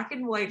black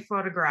and white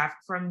photograph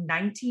from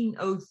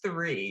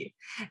 1903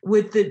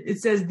 it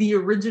says the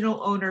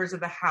original owners of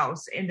the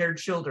house and their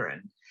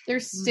children. They're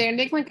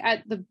standing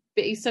at the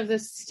base of the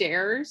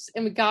stairs,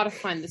 and we gotta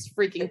find this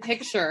freaking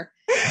picture.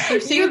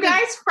 You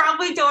guys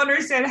probably don't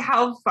understand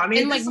how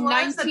funny this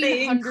was that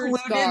they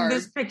included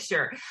this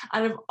picture.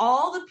 Out of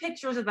all the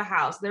pictures of the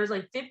house, there's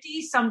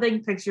 50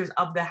 something pictures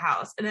of the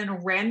house, and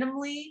then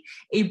randomly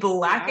a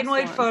black and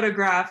white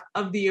photograph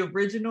of the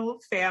original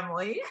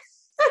family.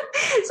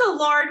 So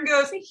Lauren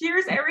goes,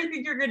 here's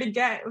everything you're going to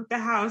get with the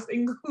house,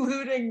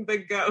 including the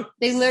ghost.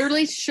 They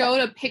literally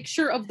showed a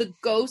picture of the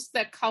ghosts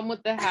that come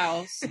with the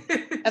house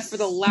for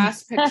the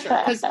last picture.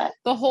 Because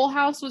the whole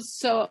house was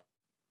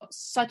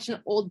such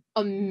an old,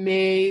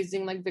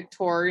 amazing,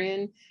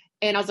 Victorian.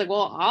 And I was like,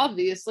 well,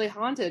 obviously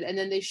haunted. And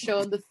then they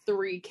showed the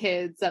 3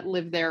 kids that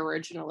lived there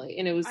originally.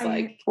 And it was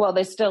well,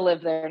 they still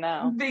live there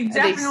now. They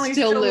definitely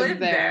still live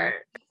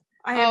there.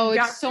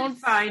 It's so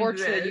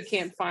unfortunate you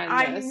can't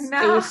find this. I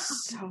know. It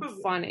was so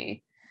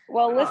funny.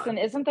 Well, listen,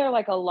 isn't there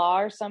a law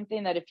or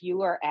something that if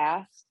you are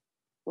asked,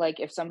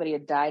 if somebody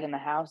had died in the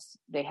house,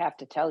 they have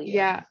to tell you?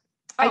 Yeah.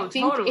 I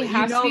think totally. It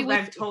has to be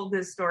I've told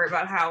this story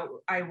about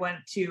how I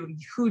went to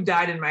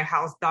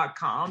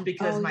whodiedinmyhouse.com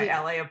because my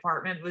LA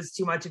apartment was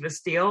too much of a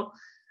steal.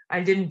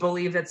 I didn't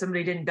believe that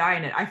somebody didn't die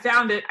in it. I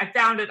found it.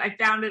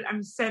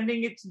 I'm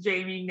sending it to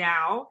Jamie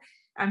now.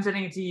 I'm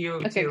sending it to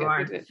you too,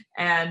 Lauren. Good.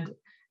 And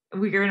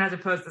we're going to have to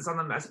post this on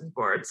the message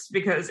boards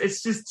because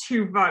it's just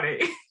too funny.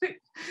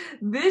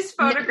 This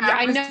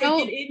photograph was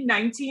taken in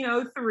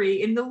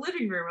 1903 in the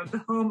living room of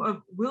the home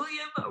of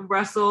William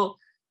Russell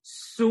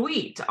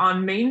Sweet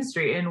on Main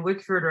Street in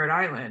Wickford, Rhode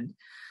Island.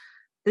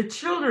 The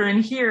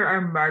children here are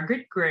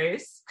Margaret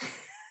Grace,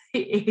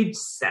 age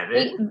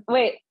 7.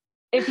 Wait,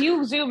 if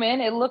you zoom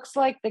in, it looks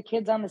like the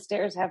kids on the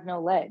stairs have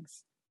no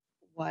legs.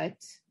 What?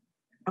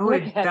 Oh,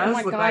 it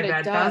does look like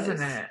that,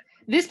 doesn't it?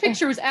 This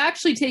picture was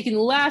actually taken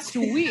last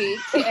week,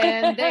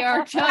 and they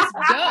are just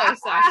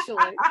ghosts,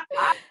 actually.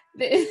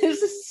 This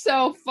is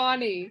so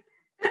funny.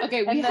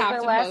 Okay, we have to post this.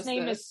 Their last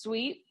name is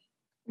Sweet?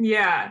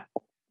 Yeah.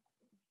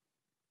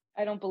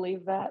 I don't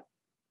believe that.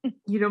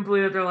 You don't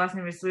believe that their last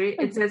name is Sweet?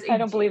 It says I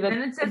don't believe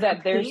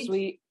that they're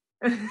sweet.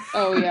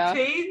 Oh, yeah.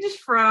 Page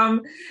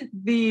from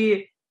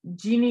the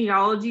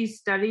genealogy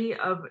study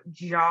of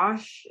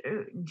John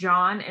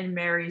and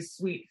Mary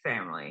Sweet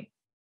family.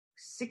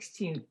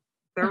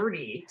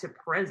 1630 to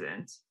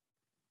present.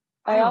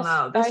 I don't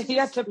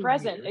know. To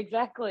present.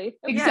 Exactly.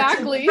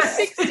 Exactly. Yeah,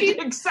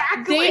 16.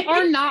 Exactly. They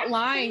are not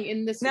lying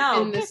in this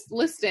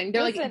listing.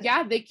 They're Listen, like,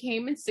 yeah, they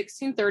came in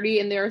 1630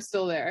 and they're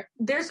still there.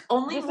 There's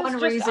only one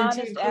reason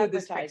to include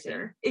this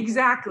picture.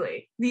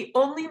 Exactly. The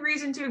only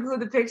reason to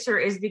include the picture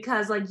is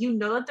because, like, you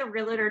know that the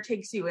realtor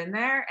takes you in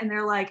there, and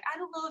they're like, I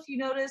don't know if you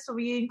noticed, so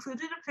we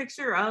included a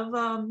picture of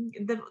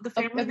the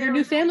family, of your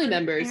new family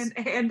members,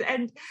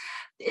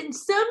 and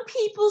some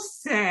people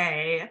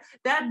say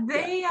that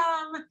they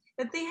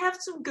have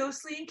some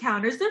ghostly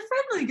encounters. They're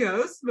friendly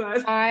ghosts,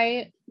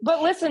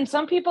 but listen,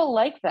 some people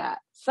like that.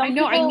 I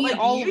need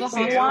all of the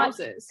haunted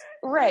houses.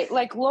 Right.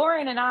 Like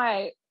Lauren and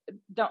I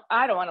don't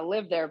want to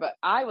live there, but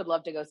I would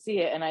love to go see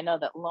it. And I know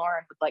that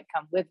Lauren would like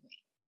come with me.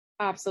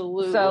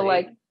 Absolutely. So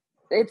like,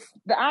 it's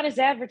the honest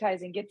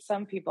advertising gets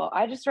some people.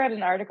 I just read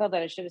an article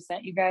that I should have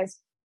sent you guys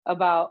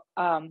about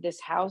this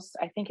house,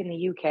 I think in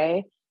the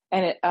UK.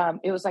 And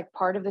it was like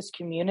part of this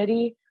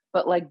community,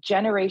 but like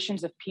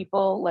generations of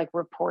people like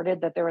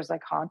reported that there was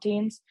like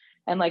hauntings.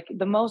 And like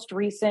the most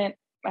recent,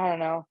 I don't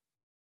know,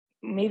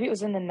 maybe it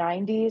was in the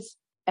 90s.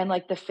 And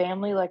like the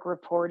family like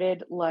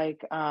reported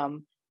like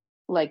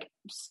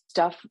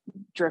stuff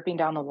dripping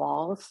down the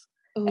walls.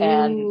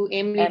 Ooh,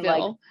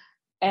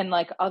 and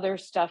like other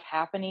stuff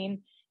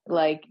happening,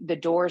 like the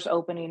doors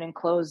opening and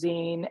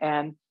closing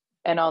and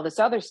all this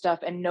other stuff.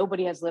 And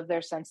nobody has lived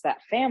there since that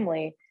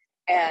family.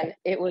 And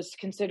it was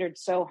considered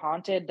so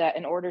haunted that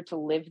in order to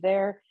live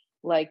there,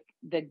 like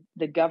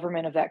the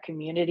government of that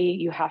community,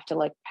 you have to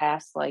like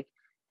pass like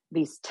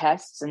these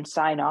tests and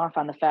sign off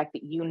on the fact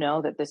that you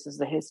know that this is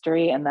the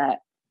history and that,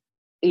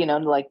 you know,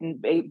 like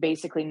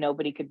basically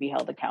nobody could be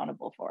held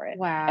accountable for it.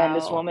 Wow. And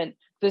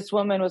this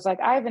woman was like,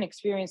 I haven't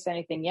experienced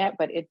anything yet,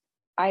 but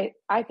I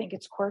think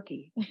it's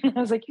quirky. I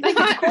was like, you think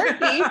it's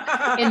quirky?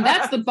 And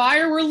that's the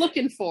buyer we're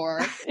looking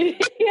for.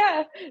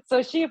 Yeah.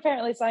 So she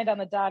apparently signed on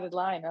the dotted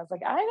line. I was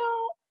like,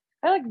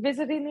 I like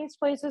visiting these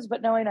places,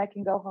 but knowing I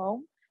can go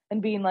home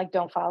and being like,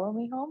 don't follow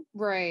me home.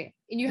 Right.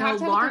 And you have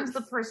to Lauren's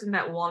the person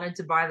that wanted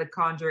to buy the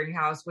Conjuring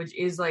house, which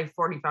is like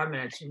 45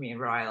 minutes from me in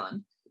Rhode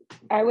Island.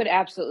 I would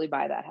absolutely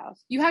buy that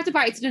house. You have to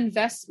buy. It's an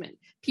investment.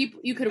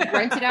 You could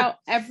rent it out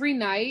every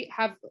night.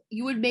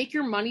 You would make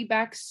your money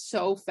back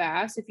so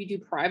fast if you do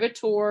private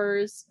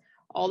tours,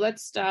 all that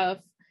stuff.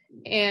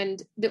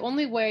 And the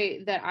only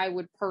way that I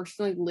would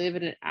personally live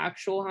in an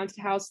actual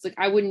haunted house, like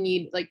I would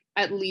need like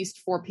at least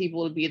 4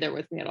 people to be there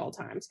with me at all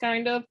times.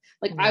 Kind of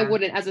like I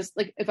wouldn't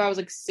if I was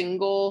like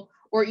single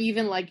or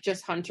even like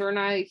just Hunter and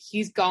I,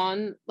 he's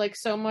gone like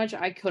so much.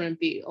 I couldn't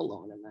be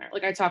alone in there.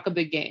 Like I talk a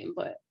big game,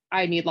 but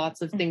I need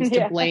lots of things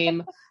to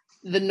blame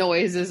the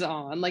noises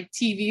on, like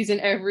TVs in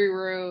every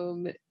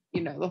room,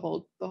 you know,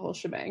 the whole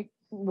shebang.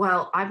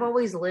 Well, I've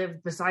always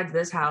lived besides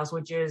this house,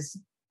 which is,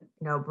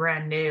 you know,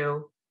 brand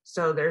new.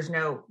 So there's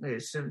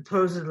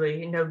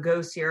supposedly no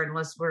ghosts here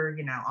unless we're,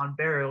 you know, on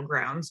burial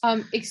grounds.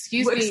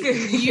 Excuse me.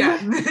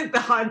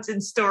 The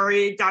haunted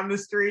story down the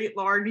street,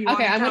 Lauren. Do you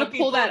okay, I'm going to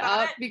pull that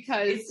up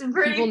because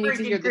people need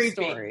to hear the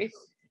story.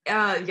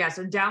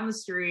 So down the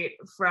street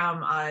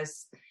from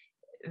us,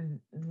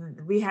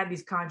 we had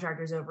these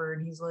contractors over,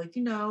 and he's like,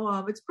 you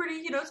know, it's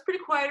pretty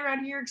quiet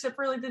around here, except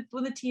for like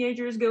when the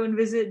teenagers go and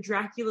visit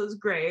Dracula's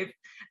grave.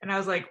 And I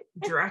was like,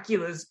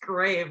 Dracula's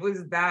grave?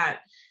 What's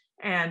that?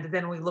 And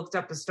then we looked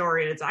up the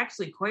story, and it's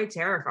actually quite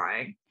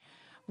terrifying.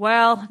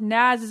 Well,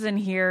 Naz is in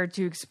here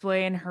to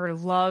explain her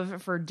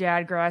love for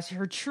Dadgrass,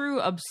 her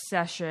true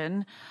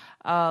obsession.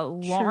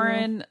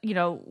 Lauren, you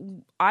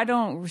know, I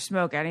don't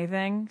smoke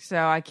anything, so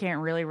I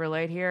can't really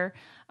relate here.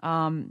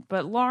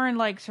 But Lauren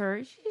likes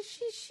her.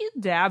 She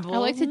dabbles. I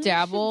like to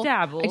dabble. She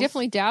dabbles. I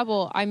definitely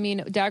dabble. I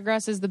mean,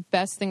 Dadgrass is the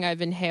best thing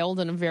I've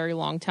inhaled in a very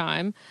long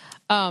time.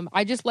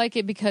 I just like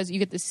it because you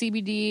get the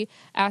CBD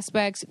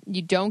aspects.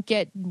 You don't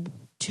get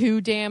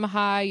too damn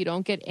high. You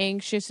don't get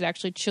anxious. It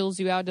actually chills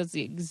you out. Does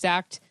the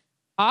exact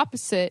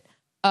opposite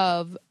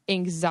of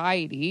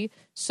anxiety.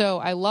 So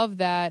I love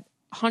that.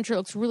 Hunter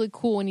looks really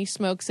cool when he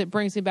smokes. It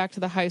brings me back to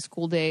the high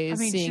school days.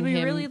 I mean, should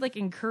we really like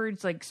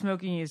encourage like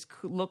smoking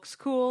looks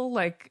cool?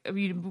 Like, I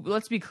mean,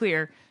 let's be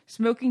clear: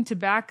 smoking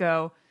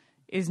tobacco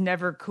is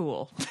never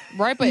cool,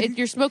 right? But if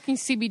you're smoking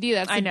CBD,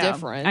 that's the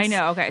difference. I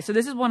know. Okay, so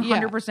this is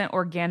 100%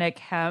 organic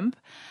hemp.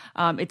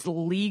 It's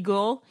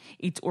legal.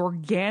 It's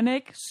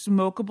organic,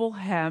 smokable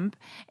hemp,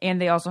 and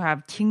they also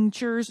have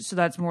tinctures. So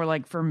that's more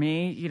like for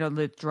me, you know,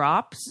 the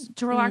drops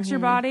to relax your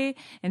body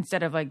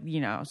instead of like, you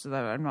know, so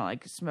that I'm not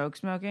like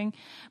smoking.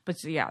 But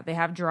so yeah, they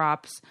have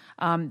drops.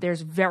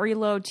 There's very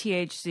low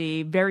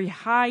THC, very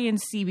high in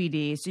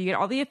CBD. So you get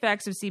all the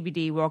effects of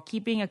CBD while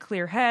keeping a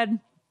clear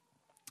head.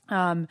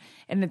 And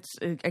it's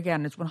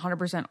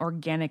 100%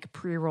 organic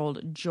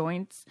pre-rolled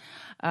joints.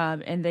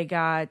 And they're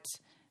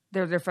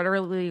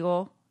federally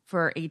legal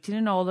for 18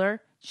 and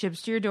older,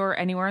 ships to your door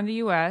anywhere in the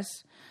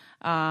US.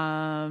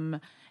 And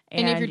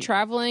And if you're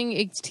traveling,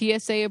 it's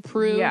TSA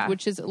approved,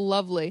 which is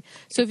lovely.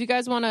 So if you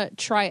guys want to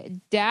try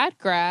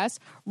Dadgrass,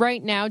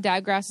 right now,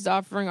 Dadgrass is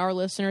offering our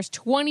listeners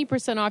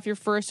 20% off your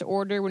first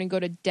order when you go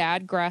to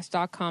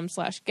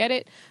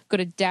dadgrass.com/getit. Go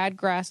to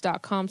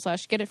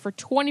dadgrass.com/getit for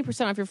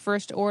 20% off your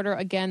first order.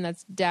 Again,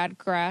 that's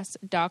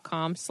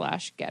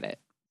dadgrass.com/getit.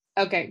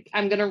 Okay,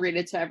 I'm going to read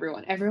it to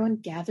everyone. Everyone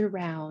gather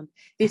round.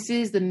 This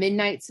is the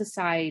Midnight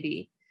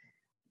Society.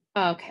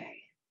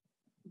 Okay.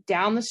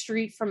 Down the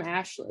street from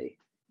Ashley,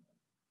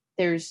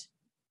 there's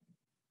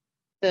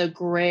the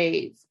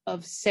grave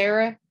of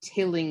Sarah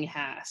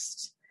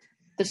Tillinghast.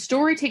 The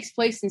story takes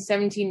place in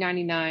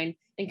 1799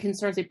 and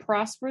concerns a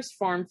prosperous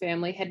farm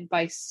family headed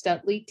by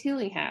Stutley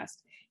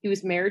Tillinghast. He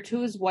was married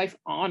to his wife,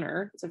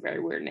 Honor. It's a very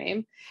weird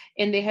name.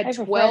 And they had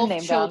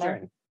 12 children.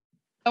 Honor.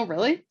 Oh,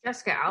 really?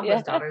 Jessica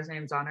Alba's daughter's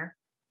name's Honor.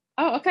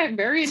 Oh, okay.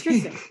 Very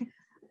interesting.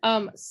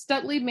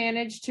 Stutley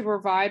managed to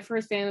provide for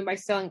his family by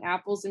selling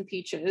apples and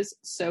peaches.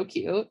 So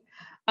cute.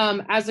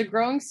 As the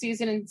growing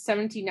season in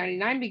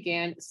 1799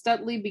 began,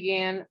 Stutley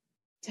began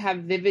to have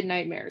vivid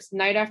nightmares,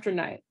 night after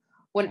night.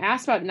 When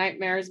asked about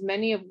nightmares,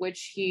 many of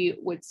which he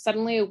would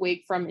suddenly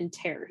awake from in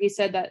terror, he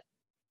said that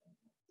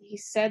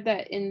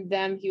in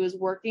them he was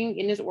working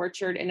in his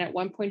orchard, and at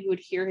one point he would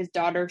hear his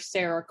daughter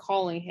Sarah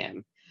calling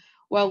him.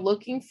 While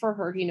looking for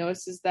her, he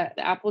notices that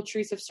the apple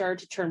trees have started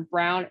to turn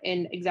brown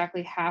and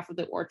exactly half of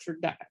the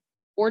orchard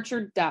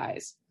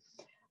dies.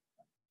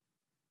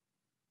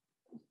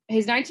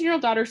 His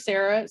 19-year-old daughter,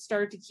 Sarah,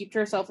 started to keep to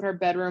herself in her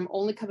bedroom,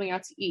 only coming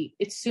out to eat.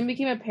 It soon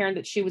became apparent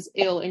that she was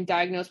ill and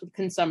diagnosed with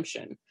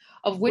consumption,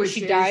 of which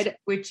she died.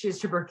 Which is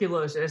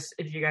tuberculosis,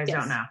 if you guys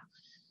don't know.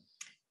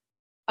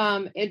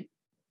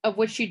 Of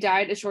which she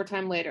died a short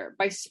time later.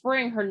 By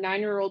spring, her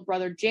 9-year-old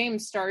brother,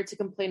 James, started to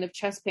complain of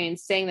chest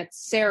pains, saying that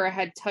Sarah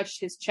had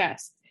touched his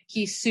chest.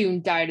 He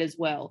soon died as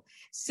well.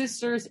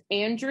 Sisters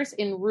Andress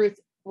and Ruth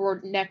were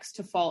next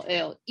to fall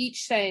ill,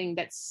 each saying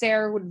that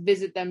Sarah would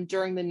visit them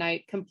during the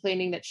night,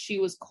 complaining that she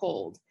was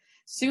cold.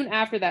 Soon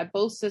after that,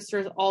 both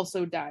sisters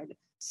also died.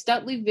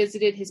 Stutley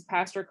visited his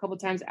pastor a couple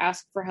times,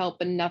 asked for help,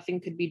 but nothing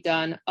could be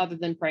done other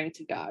than praying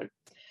to God.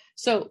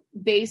 So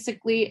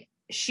basically,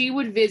 she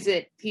would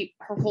visit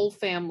her whole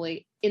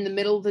family in the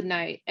middle of the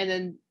night, and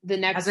then the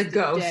next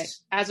day,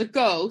 as a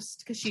ghost,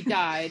 because she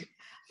died,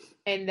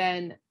 and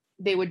then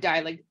they would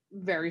die like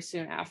very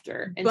soon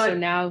after. And so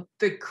now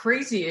the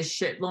craziest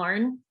shit,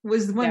 Lauren,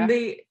 was when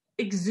they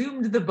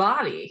exhumed the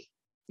body.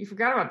 You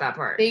forgot about that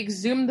part. They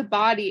exhumed the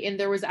body, and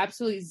there was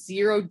absolutely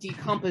zero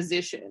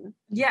decomposition.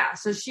 Yeah,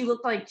 so she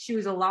looked like she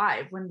was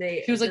alive when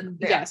they. She was like,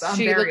 yes,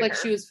 she looked like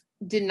she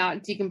did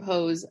not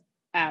decompose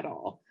at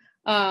all.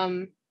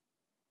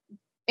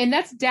 And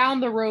that's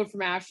down the road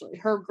from Ashley,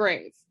 her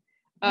grave.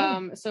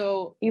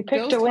 So you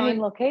picked a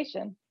winning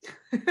location.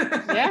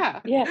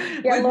 Yeah.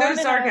 With no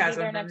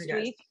sarcasm there next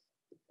week.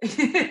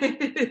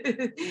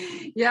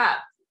 Yeah.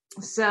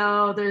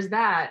 So there's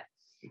that.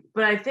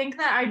 But I think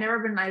that I've never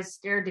been as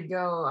scared to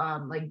go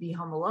be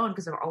home alone,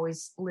 because I've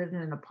always lived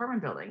in an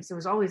apartment building. So it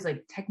was always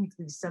like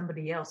technically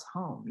somebody else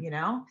home, you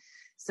know?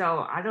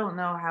 So I don't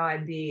know how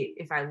I'd be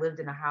if I lived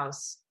in a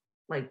house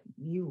like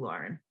you,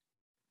 Lauren,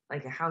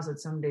 like a house that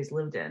somebody's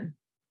lived in.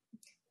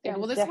 Yeah,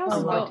 well, this house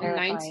was built in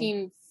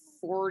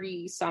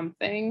 1940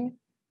 something.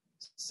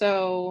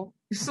 So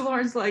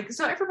Lauren's like,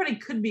 so everybody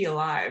could be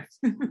alive.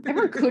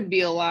 Everyone could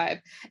be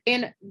alive.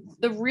 And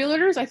the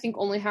realtors, I think,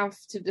 only have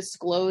to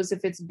disclose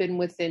if it's been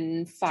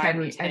within 5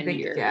 or 10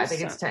 years. Yeah, I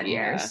think it's 10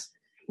 years.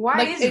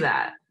 Why is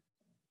that?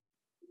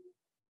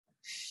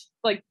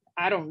 Like,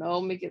 I don't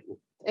know.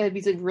 It'd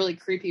be like really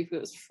creepy if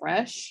it was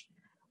fresh.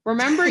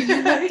 Remember,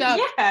 you looked up.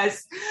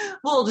 Yes.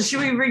 Well,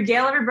 should we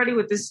regale everybody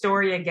with this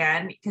story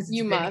again? Because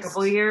it's been a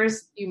couple of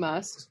years. You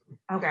must.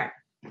 Okay.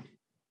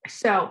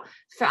 So,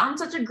 found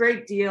such a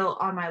great deal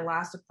on my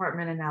last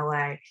apartment in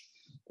LA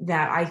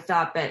that I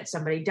thought that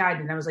somebody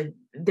died. And I was like,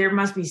 there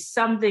must be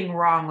something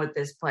wrong with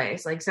this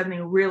place, like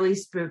something really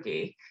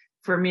spooky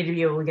for me to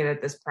be able to get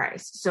at this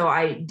price. So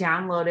I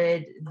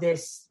downloaded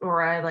this,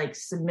 or I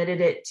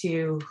submitted it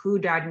to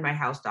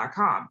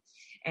whodiedinmyhouse.com.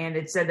 And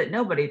it said that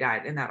nobody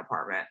died in that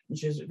apartment,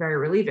 which was very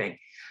relieving.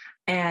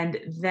 And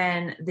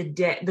then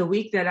the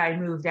week that I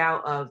moved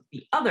out of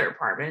the other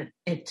apartment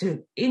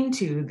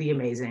into the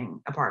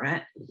amazing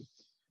apartment,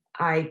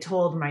 I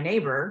told my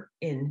neighbor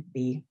in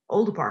the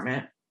old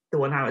apartment, the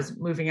one I was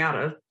moving out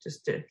of,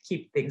 just to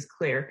keep things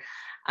clear.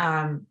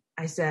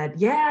 I said,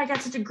 yeah, I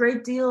got such a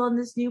great deal on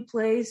this new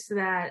place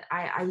that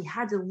I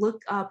had to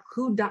look up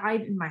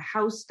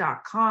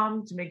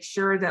whodiedinmyhouse.com to make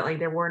sure that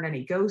there weren't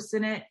any ghosts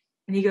in it.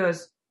 And he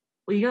goes,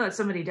 well, you know that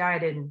somebody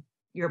died in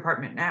your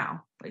apartment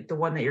now, the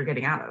one that you're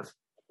getting out of.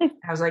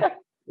 I was like,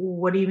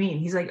 what do you mean?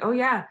 He's like, oh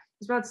yeah, it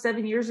was about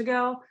 7 years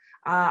ago.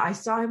 I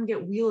saw him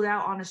get wheeled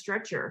out on a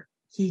stretcher.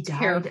 He died.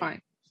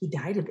 Terrifying. He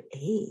died of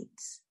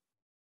AIDS.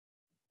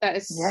 That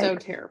is so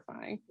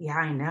terrifying. Yeah,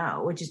 I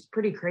know, which is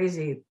pretty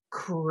crazy.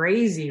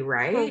 Crazy,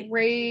 right?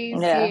 Crazy.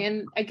 Yeah.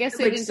 And I guess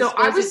they didn't. So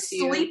I was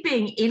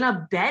sleeping in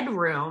a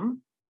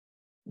bedroom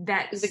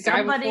that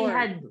somebody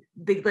had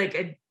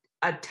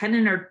a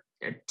tenant or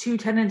 2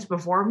 tenants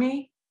before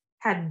me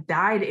had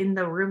died in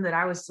the room that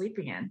I was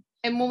sleeping in.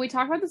 And when we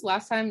talked about this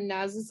last time,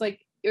 Naz is like,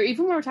 or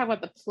even when we're talking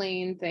about the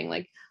plane thing,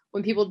 like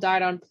when people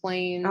died on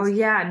planes. Oh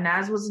yeah,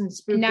 Naz wasn't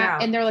spooked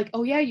out. And they're like,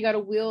 oh yeah, you gotta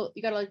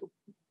like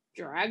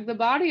drag the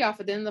body off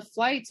at the end of the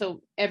flight,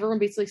 so everyone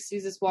basically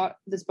sees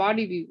this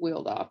body be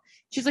wheeled off.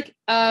 She's like,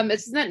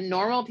 isn't that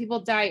normal?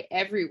 People die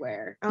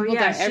everywhere. People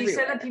die everywhere. She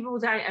said that people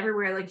die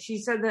everywhere. Like she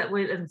said that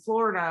in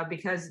Florida,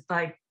 because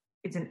like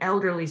it's an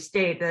elderly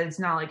state, that it's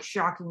not like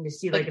shocking to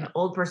see like an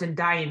old person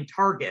die in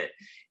Target.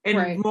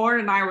 And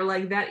Lauren and I were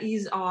like, that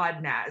is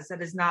odd, Naz.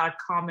 That is not a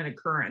common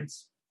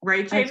occurrence.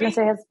 Right, Jamie? I was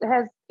going to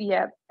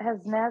say, has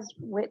Naz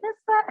witnessed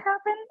that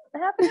happen?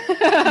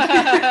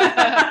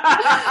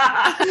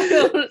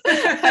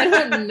 I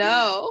don't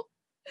know.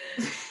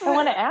 I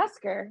want to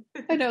ask her.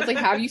 I know, it's like,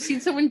 have you seen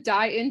someone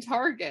die in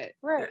Target?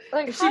 Right.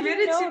 Like, how do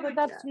you know that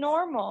that's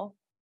normal?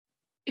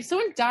 If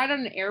someone died on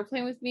an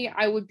airplane with me,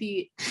 I would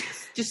be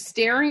just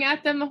staring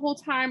at them the whole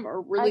time,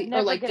 or really, I'd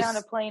never or like get on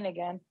a plane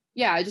again.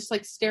 Yeah, just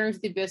like staring into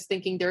the abyss,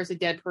 thinking there's a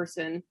dead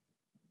person.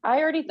 I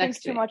already think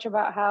too much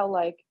about how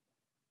like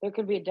there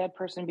could be a dead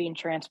person being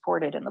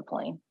transported in the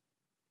plane.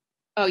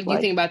 Oh, you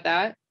think about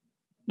that?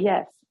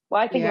 Yes.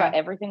 Well, I think about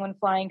everything when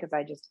flying because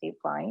I just hate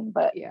flying.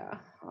 But yeah,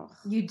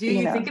 you do.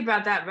 You think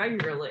about that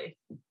regularly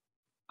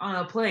on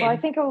a plane. Well, I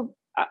think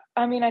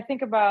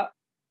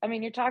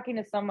you're talking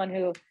to someone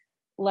who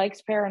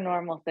likes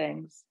paranormal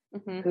things,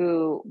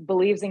 who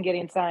believes in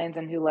getting signs,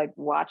 and who like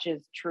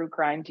watches true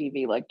crime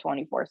TV like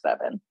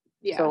 24/7.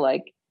 Yeah. So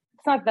like,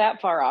 it's not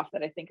that far off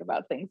that I think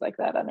about things like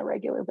that on a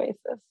regular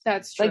basis.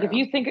 That's true. Like if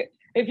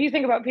you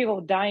think about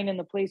people dying in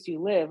the place you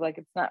live, like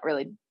it's not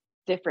really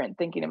different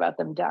thinking about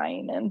them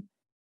dying and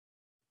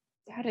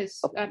that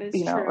is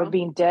true. Or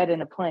being dead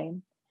in a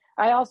plane.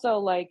 I also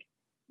like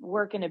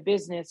work in a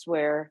business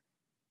where,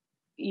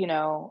 you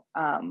have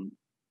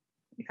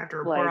to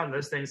report on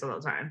those things all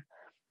the time.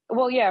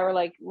 Well, yeah, or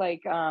like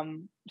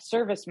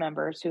service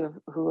members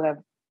who have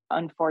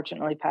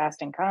unfortunately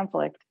passed in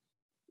conflict,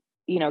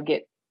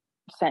 get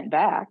sent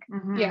back.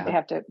 Mm-hmm. Yeah,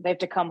 they have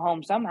to come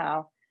home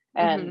somehow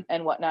and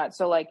whatnot.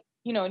 So like,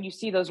 and you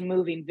see those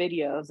moving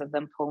videos of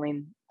them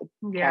pulling the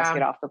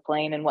casket off the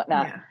plane and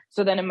whatnot. Yeah.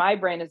 So then in my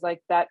brain is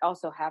like, that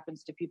also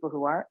happens to people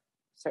who aren't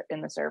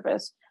in the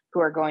service,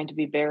 who are going to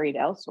be buried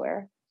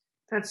elsewhere.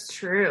 That's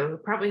true.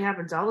 It probably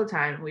happens all the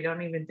time. We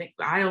don't even think,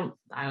 I don't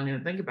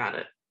even think about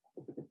it.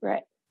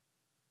 Right.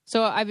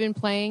 So I've been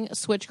playing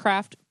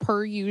Switchcraft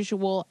per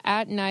usual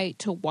at night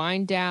to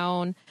wind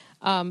down.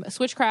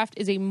 Switchcraft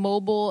is a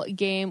mobile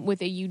game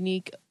with a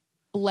unique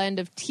blend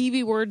of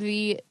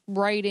TV-worthy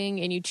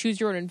writing, and you choose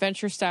your own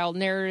adventure-style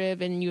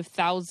narrative, and you have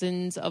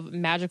thousands of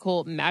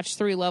magical match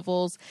 3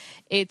 levels.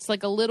 It's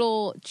like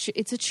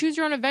it's a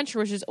choose-your-own adventure,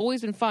 which has always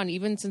been fun.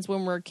 Even since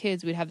when we were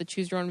kids, we'd have the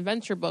choose-your-own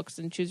adventure books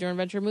and choose-your-own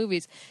adventure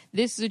movies.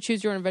 This is a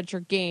choose-your-own adventure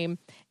game,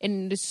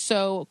 and it is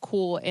so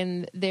cool.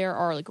 And there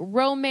are like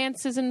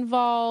romances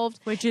involved.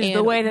 Which is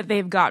the way that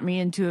they've got me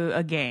into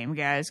a game,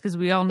 guys, because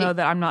we all know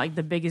that I'm not like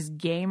the biggest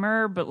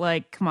gamer, but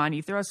like, come on,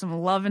 you throw some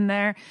love in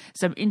there,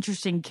 some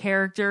interesting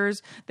characters.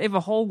 They have a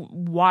whole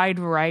wide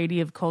variety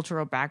of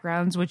cultural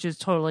backgrounds, which is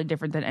totally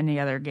different than any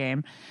other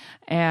game.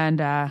 And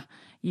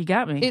you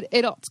got me.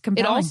 It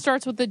all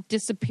starts with the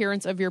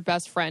disappearance of your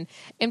best friend.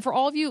 And for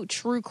all of you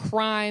true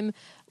crime,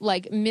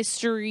 like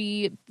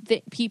mystery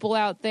people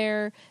out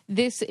there,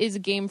 this is a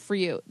game for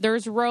you.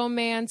 There's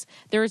romance,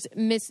 there's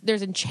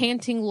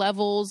enchanting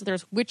levels,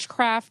 there's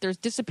witchcraft, there's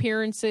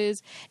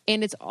disappearances,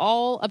 and it's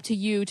all up to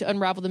you to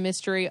unravel the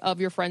mystery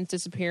of your friend's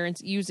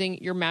disappearance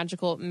using your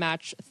magical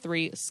match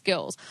 3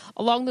 skills.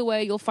 Along the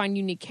way, you'll find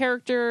unique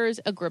characters,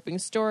 a gripping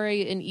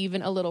story, and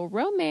even a little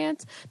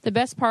romance. The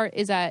best part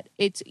is that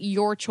it's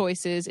your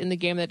choices in the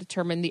game that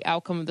determine the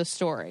outcome of the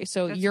story.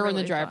 So you're in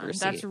the driver's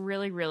seat. That's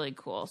really, really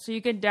cool. So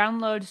you can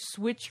download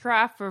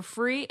Switchcraft for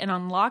free and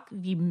unlock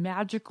the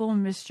magical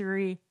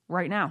mystery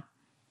right now.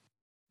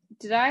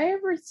 Did I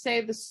ever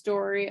say the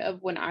story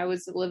of when I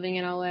was living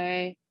in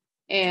LA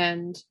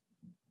and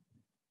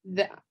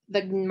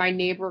my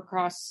neighbor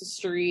across the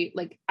street,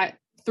 like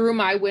through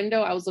my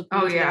window, I was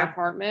looking into their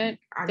apartment.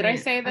 Did I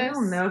say this? I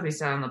don't know if you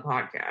said it on the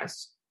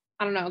podcast.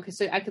 I don't know. Okay,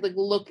 so I could like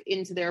look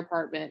into their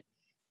apartment.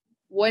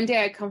 One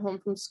day I come home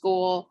from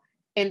school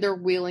and they're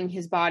wheeling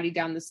his body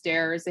down the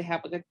stairs. They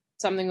have like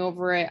something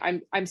over it.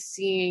 I'm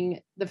seeing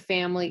the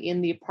family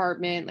in the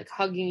apartment, like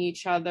hugging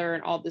each other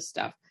and all this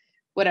stuff.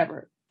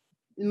 Whatever.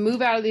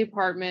 Move out of the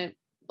apartment,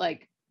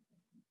 like,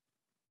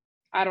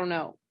 I don't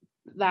know,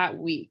 that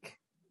week.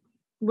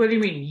 What do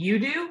you mean? You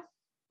do?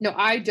 No,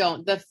 I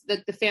don't.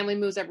 The family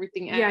moves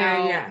everything out.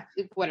 Yeah.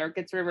 Whatever,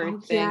 gets rid of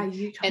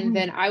everything. And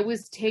then I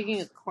was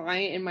taking a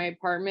client in my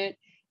apartment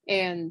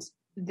and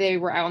they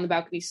were out on the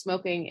balcony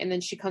smoking, and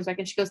then she comes back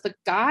and she goes, the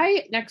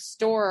guy next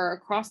door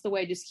across the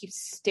way just keeps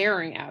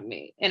staring at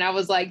me. And I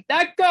was like,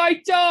 that guy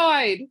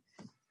died.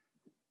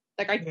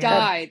 That guy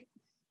died.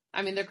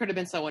 I mean, there could have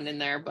been someone in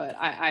there, but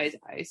I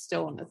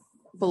still want to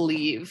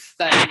believe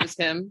that it was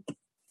him.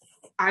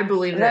 I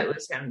believe that it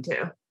was him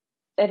too.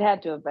 It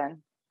had to have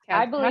been.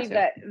 I believe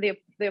that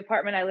the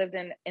apartment I lived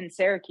in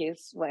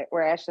Syracuse,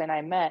 where Ashley and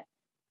I met,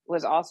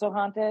 was also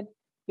haunted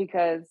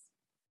because,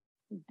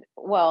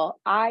 well,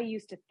 I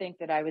used to think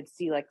that I would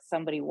see like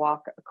somebody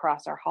walk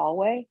across our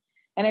hallway,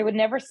 and I would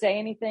never say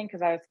anything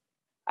because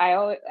I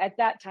always, at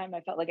that time,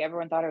 I felt like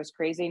everyone thought I was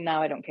crazy.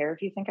 Now I don't care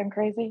if you think I'm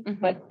crazy.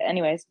 Mm-hmm. But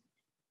anyways,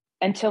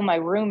 until my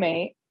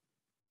roommate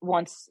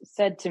once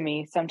said to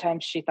me,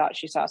 sometimes she thought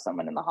she saw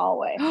someone in the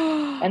hallway.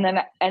 and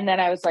then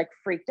I was like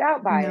freaked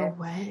out by it. No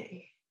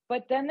way.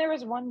 But then there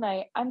was one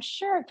night, I'm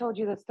sure I've told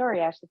you the story,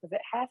 Ashley, because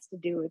it has to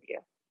do with you.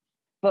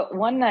 But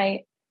one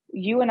night,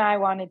 you and I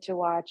wanted to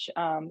watch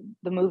the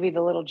movie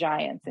The Little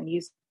Giants, and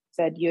you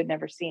said you had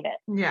never seen it.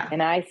 Yeah.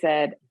 And I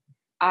said,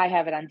 I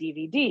have it on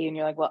DVD. And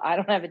you're like, well, I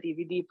don't have a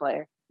DVD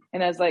player.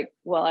 And I was like,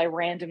 well, I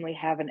randomly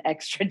have an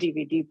extra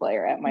DVD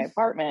player at my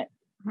apartment,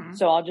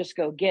 so I'll just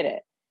go get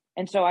it.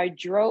 And so I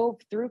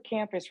drove through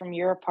campus from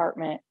your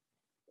apartment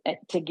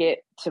to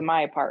get to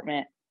my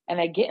apartment.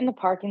 And I get in the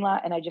parking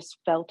lot and I just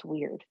felt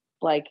weird.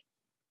 Like,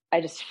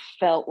 I just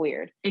felt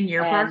weird. In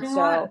your parking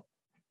lot?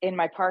 In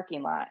my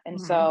parking lot.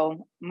 And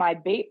so my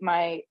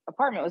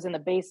apartment was in the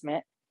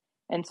basement.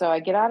 And so I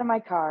get out of my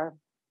car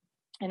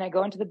and I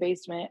go into the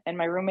basement, and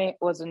my roommate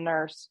was a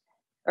nurse,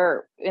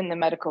 or in the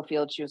medical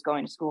field. She was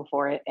going to school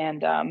for it.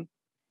 And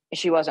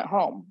she wasn't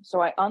home. So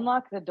I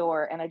unlocked the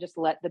door and I just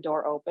let the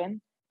door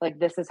open. Like,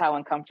 this is how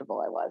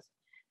uncomfortable I was,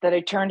 that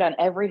I turned on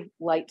every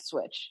light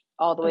switch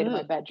all the way to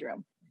my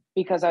bedroom,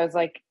 because I was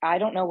like, I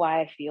don't know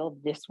why I feel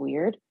this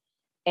weird.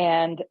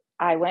 And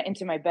I went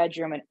into my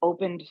bedroom and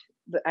opened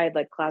I had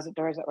like closet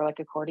doors that were like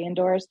accordion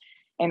doors,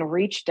 and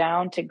reached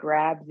down to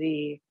grab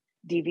the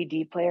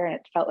DVD player. And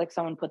it felt like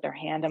someone put their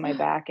hand on my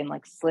back and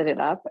like slid it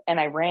up. And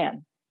I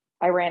ran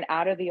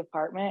out of the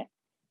apartment.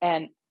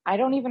 And I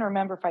don't even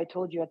remember if I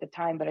told you at the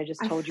time, but I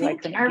just told you I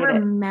couldn't get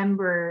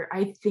it.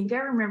 I think I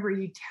remember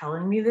you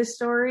telling me this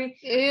story.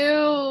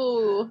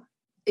 Ew.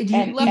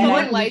 You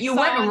went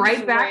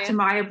right back to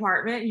my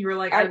apartment. You were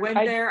like, I went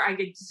there. I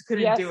just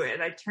couldn't do it.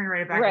 And I turned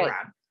right back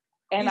around.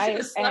 And I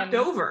slept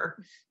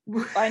over.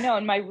 I know.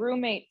 And my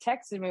roommate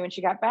texted me when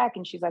she got back,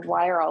 and she's like,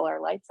 why are all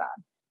our lights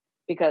on?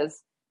 Because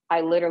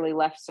I literally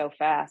left so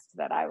fast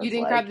that I was You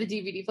didn't grab the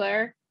DVD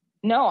player?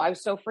 No, I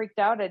was so freaked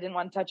out. I didn't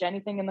want to touch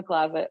anything in the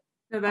closet.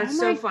 No, that's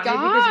so funny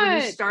because when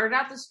you started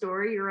out the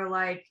story, you were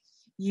like,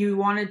 you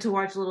wanted to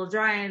watch Little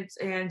Giants,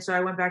 and so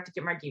I went back to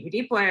get my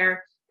DVD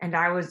player, and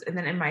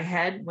then in my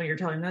head, when you're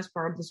telling this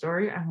part of the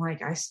story, I'm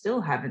like, I still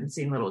haven't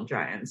seen Little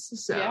Giants,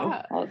 so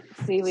yeah. Well,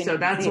 so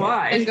that's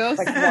why. And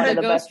Ghost, like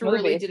Ghost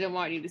really didn't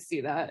want you to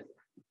see that.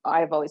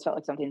 I've always felt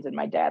like something's in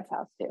my dad's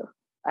house too.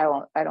 I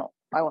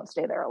won't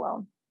stay there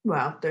alone.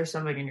 Well, there's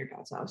something in your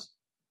dad's house.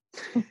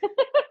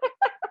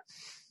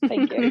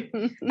 Thank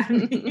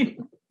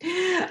you.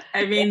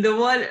 I mean, the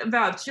one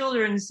about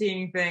children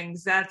seeing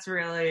things, that's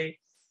really,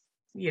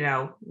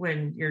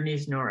 when your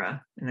niece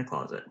Nora in the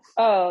closet.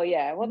 Oh,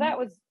 yeah. Well,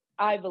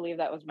 I believe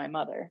that was my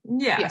mother.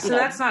 Yeah, so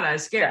that's not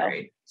as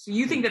scary. So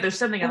you think that there's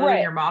something other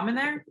than your mom in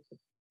there?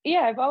 Yeah,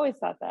 I've always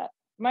thought that.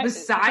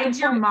 Besides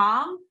your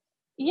mom?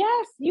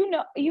 Yes, you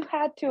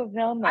had to have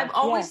known that. I've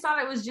always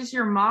thought it was just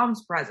your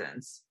mom's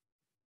presence.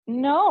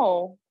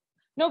 No,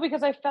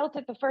 because I felt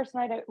it the first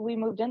night we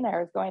moved in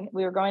there.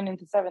 We were going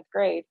into 7th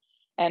grade,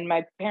 and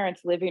my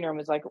parents' living room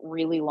was like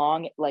really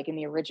long. Like in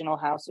the original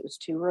house, it was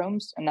 2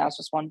 rooms, and now it's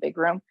just one big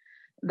room.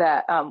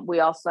 That we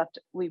all slept.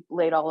 We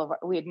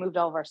had moved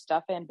all of our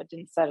stuff in, but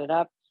didn't set it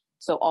up.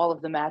 So all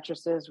of the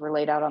mattresses were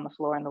laid out on the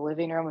floor in the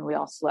living room, and we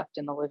all slept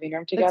in the living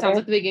room together. That sounds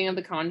like the beginning of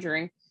The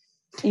Conjuring.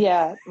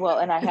 Yeah, well,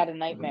 and I had a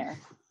nightmare.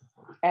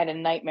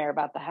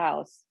 About the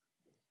house.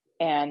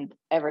 And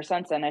ever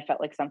since then, I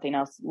felt like something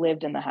else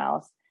lived in the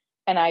house.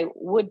 And I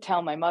would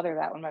tell my mother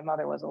that when my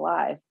mother was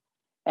alive.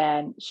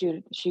 And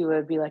she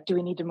would be like, do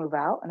we need to move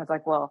out? And I was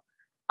like, well,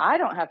 I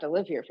don't have to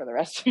live here for the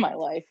rest of my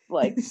life.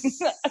 Like,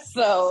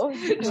 so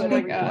oh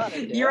my God.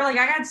 You were like,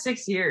 I got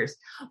 6 years.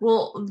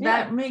 Well,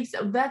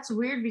 that's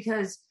weird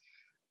because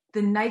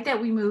the night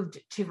that we moved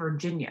to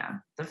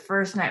Virginia, the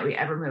first night we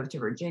ever moved to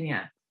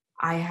Virginia,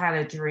 I had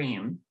a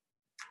dream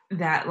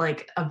that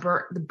like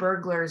the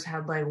burglars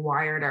had like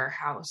wired our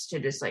house to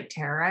just like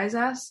terrorize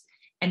us.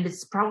 And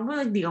it's probably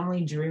like the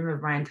only dream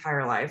of my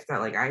entire life that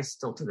like I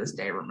still to this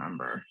day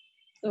remember.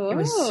 Oh. It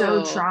was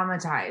so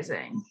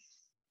traumatizing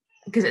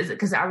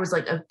because I was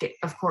like,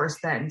 of course,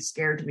 then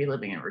scared to be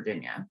living in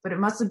Virginia, but it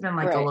must have been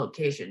like a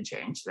location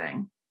change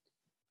thing.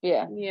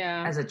 Yeah.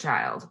 As a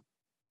child.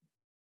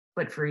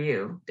 But for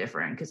you,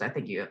 different, because I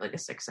think you have like a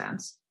 6th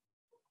sense.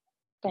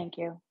 Thank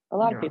you. A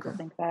lot of people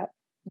think that.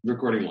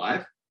 Recording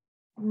live?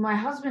 My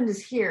husband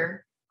is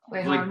here.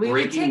 Wait, like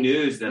breaking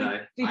news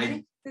that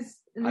I've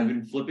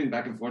been flipping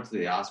back and forth to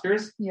the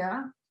Oscars.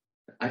 Yeah.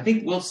 I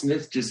think Will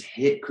Smith just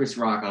hit Chris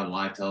Rock on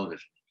live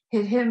television.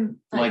 Hit him?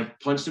 Like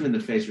punched him in the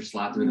face or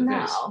slapped him in the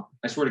face.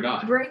 I swear to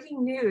God.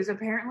 Breaking news.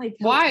 Apparently.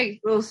 Why?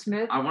 Will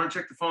Smith. I want to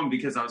check the phone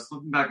because I was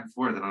flipping back and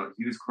forth and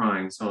he was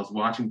crying. So I was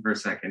watching for a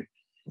second.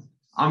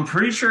 I'm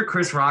pretty sure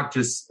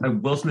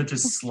Will Smith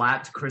just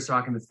slapped Chris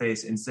Rock in the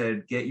face and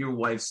said, "Get your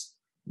wife's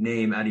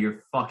name out of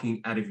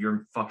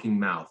your fucking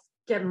mouth."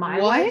 Get my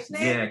wife's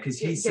name? Yeah, because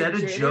he said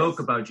a joke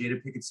about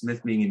Jada Pinkett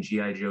Smith being in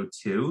G.I. Joe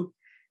 2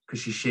 because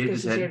she shaved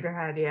his head. She shaved her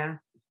head, yeah.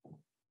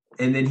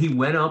 And then he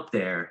went up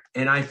there,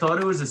 and I thought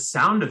it was a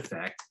sound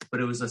effect, but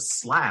it was a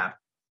slap.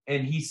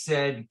 And he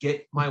said,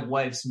 "Get my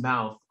wife's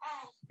name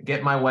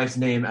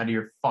out of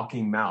your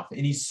fucking mouth."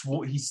 And he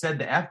said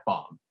the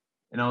F-bomb.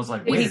 And I was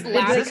like, wait, is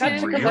this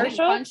real?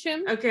 Punch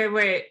him? Okay,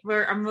 wait.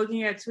 I'm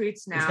looking at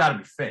tweets now. It's got to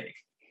be fake.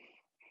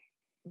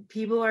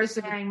 People are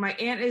saying, my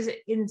aunt is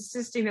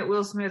insisting that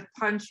Will Smith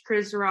punched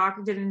Chris Rock.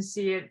 Didn't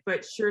see it,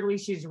 but surely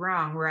she's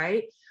wrong,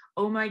 right?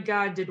 Oh my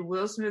God, did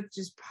Will Smith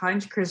just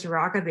punch Chris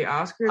Rock at the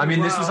Oscars? I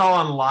mean, This was all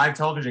on live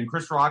television.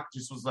 Chris Rock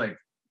just was like,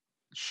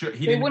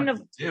 he didn't know what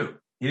to do.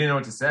 He didn't know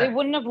what to say. They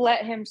wouldn't have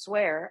let him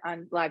swear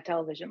on live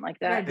television like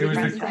that. It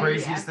was the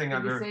craziest thing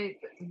I've ever...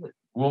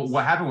 Well,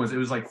 what happened was it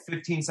was like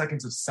 15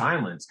 seconds of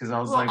silence because I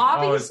was like,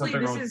 "Oh, it's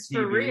something this on is TV.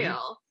 For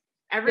real."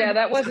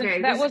 That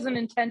wasn't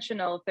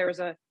intentional. If there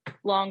was a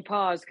long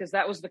pause, because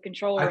that was the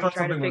controller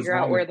trying to figure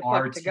out where the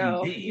fuck to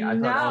go. I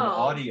thought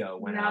all the audio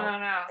went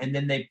out. No. And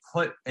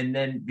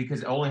then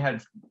because it only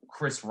had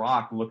Chris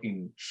Rock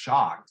looking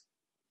shocked,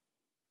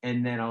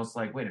 and then I was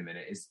like, "Wait a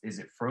minute, is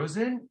it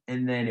frozen?"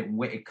 And then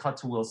it cut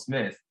to Will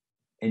Smith.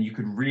 And you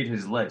could read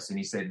his lips, and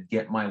he said,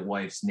 "Get my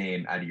wife's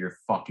name out of your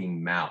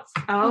fucking mouth."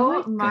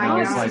 Oh my God! And I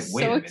was like,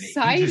 "Wait a minute!"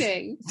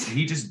 Exciting.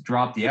 He just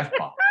dropped the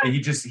F-bomb. And he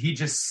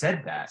just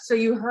said that. So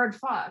you heard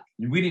 "fuck"?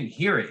 We didn't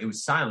hear it; it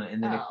was silent,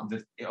 and then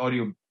the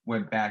audio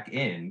went back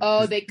in.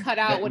 Oh, they cut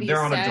out what he said.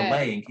 They're on a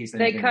delay in case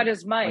they cut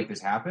his mic. Like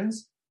this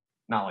happens.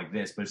 Not like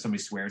this, but if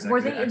somebody swears.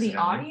 Were they in the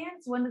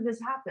audience? When did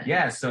this happen?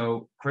 Yeah,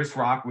 so Chris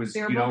Rock was,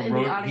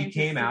 he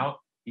came out.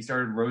 He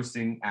started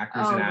roasting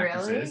actors and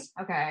actresses.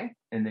 Really? Okay.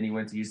 And then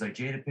he's like,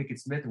 "Jada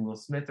Pinkett Smith and Will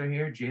Smith are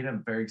here. Jada,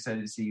 I'm very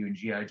excited to see you in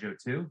G.I. Joe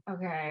 2.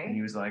 Okay. And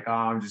he was like, "Oh,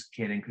 I'm just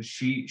kidding," because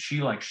she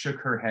like shook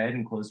her head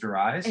and closed her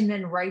eyes. And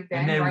then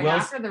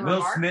after the Will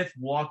remark, Smith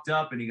walked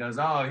up and he goes,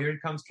 "Oh, here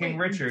comes King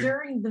Richard."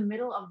 During the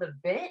middle of the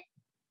bit?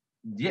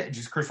 Yeah,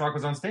 just Chris Rock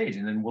was on stage,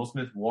 and then Will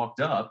Smith walked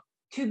up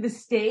to the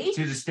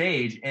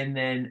stage, and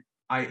then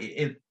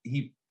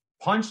he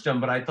punched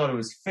him, but I thought it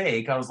was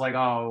fake. I was like,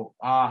 "Oh,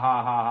 ha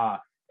ha ha."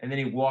 And then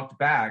he walked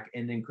back,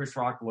 and then Chris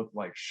Rock looked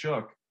like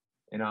shook.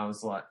 And I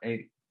was like,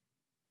 hey,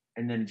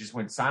 and then it just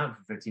went silent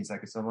for 15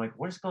 seconds. So I'm like,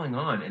 what is going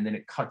on? And then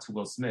it cut to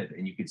Will Smith,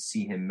 and you could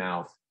see him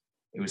mouth.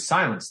 It was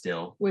silent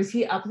still. Was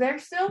he up there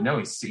still?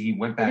 No, he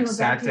went back,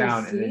 sat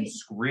down, and then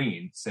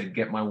screamed, said,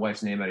 "Get my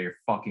wife's name out of your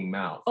fucking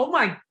mouth." Oh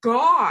my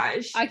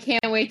gosh. I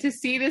can't wait to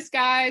see this,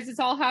 guys. It's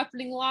all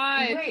happening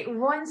live. Wait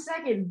 1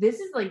 second. That's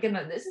like a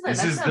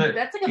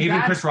even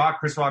bad... Chris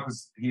Rock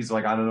he's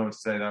like, I don't know what to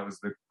say. That was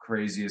the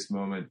craziest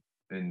moment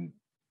in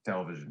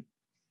television.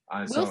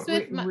 Will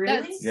Smith,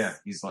 really? Yeah,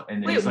 he's like,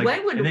 and then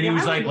he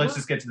was like, "Let's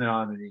just get to the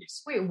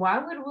nominees." Wait, why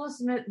would Will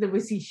Smith?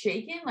 Was he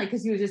shaking? Like,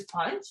 because he was just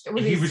punched? Or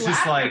was he was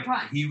just like,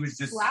 he was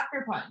just slapped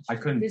or punched. I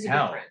couldn't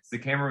tell. The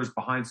camera was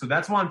behind, so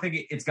that's why I'm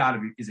thinking it's got to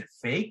be. Is it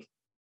fake?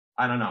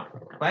 I don't know.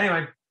 But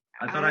anyway,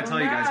 I thought I'd tell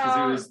you guys because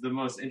it was the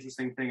most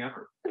interesting thing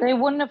ever. They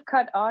wouldn't have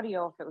cut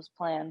audio if it was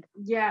planned.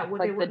 Yeah,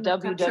 like the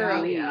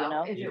WWE, you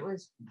know. If it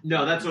was.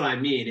 No, that's what I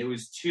mean. It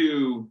was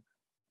too.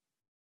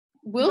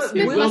 Will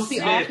Smith must be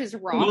off his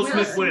rocker. Will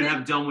Smith wouldn't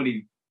have done what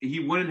he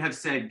wouldn't have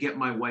said, "Get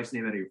my wife's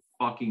name out of your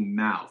fucking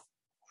mouth."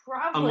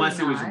 Probably unless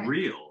not. It was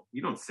real.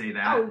 You don't say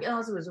that. Oh,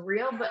 unless it was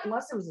real, but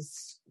unless it was a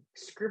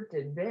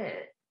scripted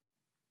bit.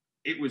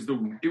 They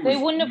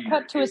wouldn't have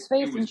cut to his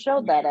face and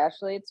showed that,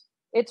 Ashley.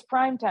 It's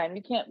prime time.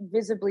 You can't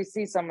visibly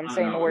see someone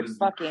saying the word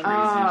fucking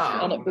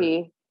and it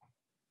be.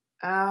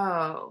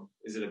 Oh.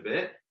 Is it a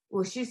bit?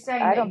 Well, she's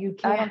saying that you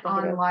can't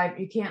on live,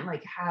 you can't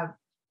like have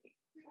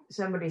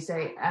somebody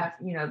say F,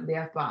 the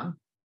F bomb.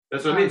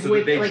 That's what I mean.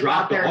 So they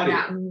dropped the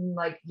audio.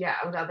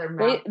 Without their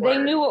mouth. They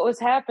knew what was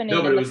happening.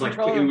 No, but it was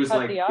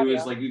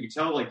like you could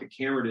tell like the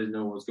camera didn't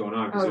know what was going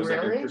on because it was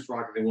like Chris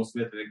Rock and then Will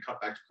Smith and then cut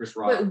back to Chris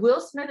Rock. But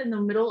Will Smith in the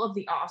middle of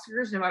the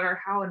Oscars, no matter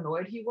how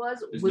annoyed he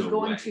was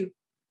going to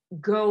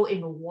go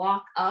and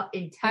walk up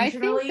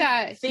intentionally,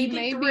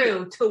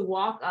 to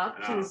walk up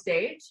to the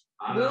stage.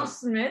 Will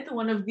Smith,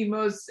 one of the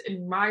most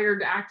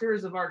admired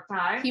actors of our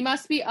time. He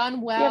must be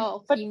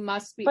unwell. He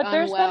must be unwell. But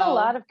there's been a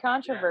lot of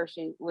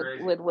controversy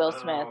with Will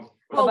Smith.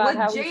 Well, with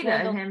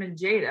him and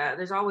Jada,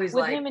 there's always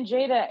with him and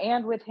Jada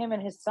and with him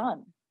and his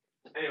son.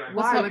 Anyway,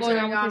 what's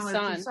going on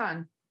with his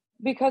son?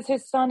 Because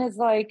his son is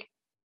like,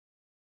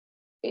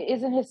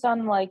 isn't his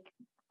son like,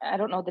 I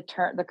don't know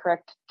the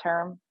correct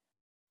term,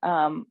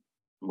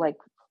 like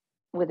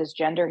with his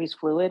gender, he's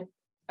fluid.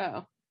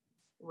 Oh.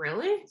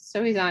 Really?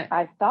 So he's not.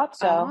 I thought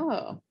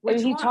so. Oh.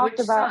 He talked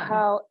about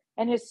how,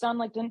 and his son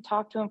like didn't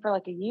talk to him for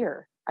like a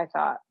year. I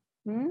thought,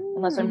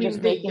 unless I'm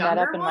just making that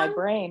up in my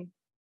brain.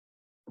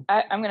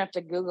 I'm gonna have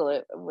to Google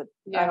it.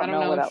 I don't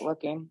know without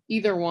looking.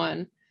 Either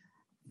one.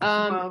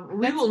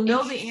 We will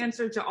know the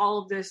answer to all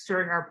of this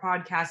during our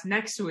podcast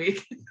next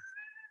week.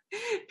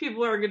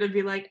 People are gonna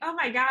be like, "Oh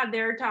my God,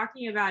 they're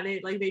talking about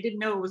it like they didn't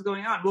know what was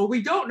going on." Well,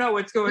 we don't know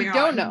what's going on. We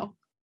don't know.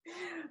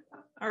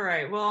 All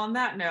right. Well, on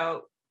that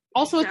note.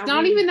 Also, it's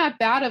not even that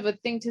bad of a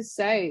thing to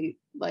say.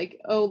 Like,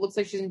 oh, it looks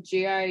like she's in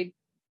G.I.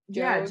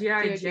 Joe. Yeah,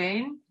 G.I.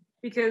 Jane.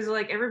 Because,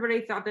 like,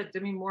 everybody thought that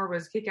Demi Moore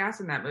was kick-ass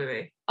in that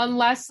movie.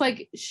 Unless,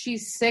 like,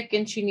 she's sick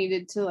and she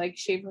needed to, like,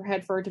 shave her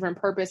head for a different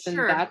purpose. And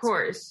that's of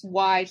course.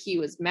 Why he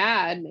was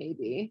mad,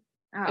 maybe.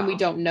 Oh. And we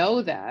don't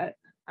know that.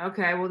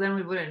 Okay, well, then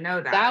we wouldn't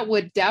know that. That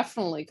would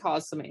definitely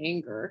cause some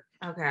anger.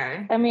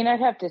 Okay. I mean, I'd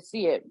have to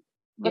see it.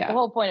 But the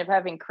whole point of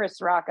having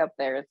Chris Rock up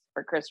there is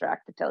for Chris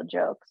Rock to tell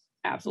jokes.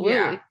 Absolutely.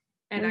 Yeah.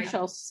 And I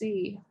shall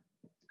see.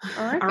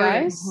 All right,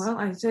 guys. Well,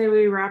 I say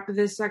we wrap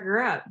this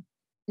sucker up.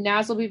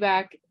 Naz will be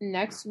back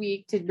next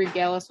week to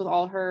regale us with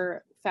all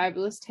her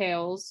fabulous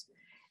tales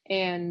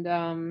and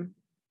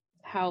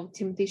how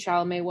Timothée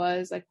Chalamet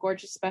was a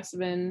gorgeous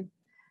specimen.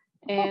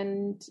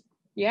 And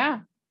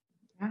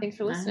thanks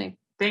for listening.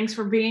 Thanks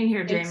for being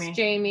here, Jamie. Thanks,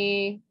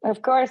 Jamie.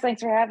 Of course.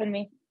 Thanks for having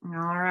me. All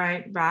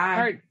right. Bye.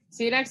 All right.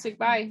 See you next week.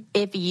 Bye.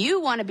 If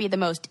you want to be the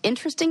most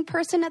interesting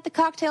person at the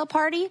cocktail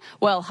party,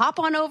 well, hop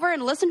on over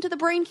and listen to the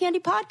Brain Candy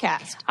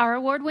podcast. Our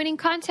award-winning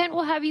content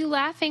will have you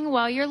laughing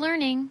while you're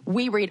learning.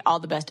 We read all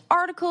the best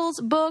articles,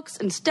 books,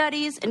 and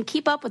studies and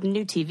keep up with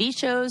new TV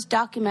shows,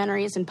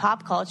 documentaries, and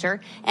pop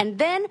culture. And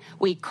then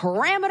we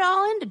cram it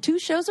all into 2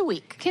 shows a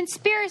week.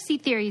 Conspiracy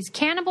theories,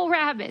 cannibal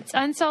rabbits,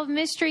 unsolved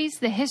mysteries,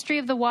 the history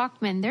of the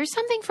Walkman. There's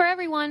something for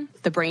everyone.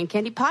 The Brain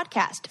Candy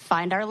podcast.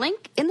 Find our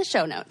link in the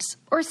show notes.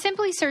 Or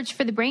simply search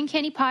for the Brain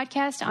Candy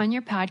Podcast on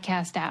your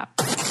podcast app.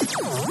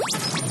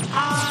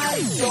 I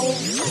don't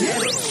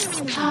get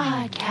it.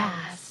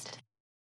 Podcast.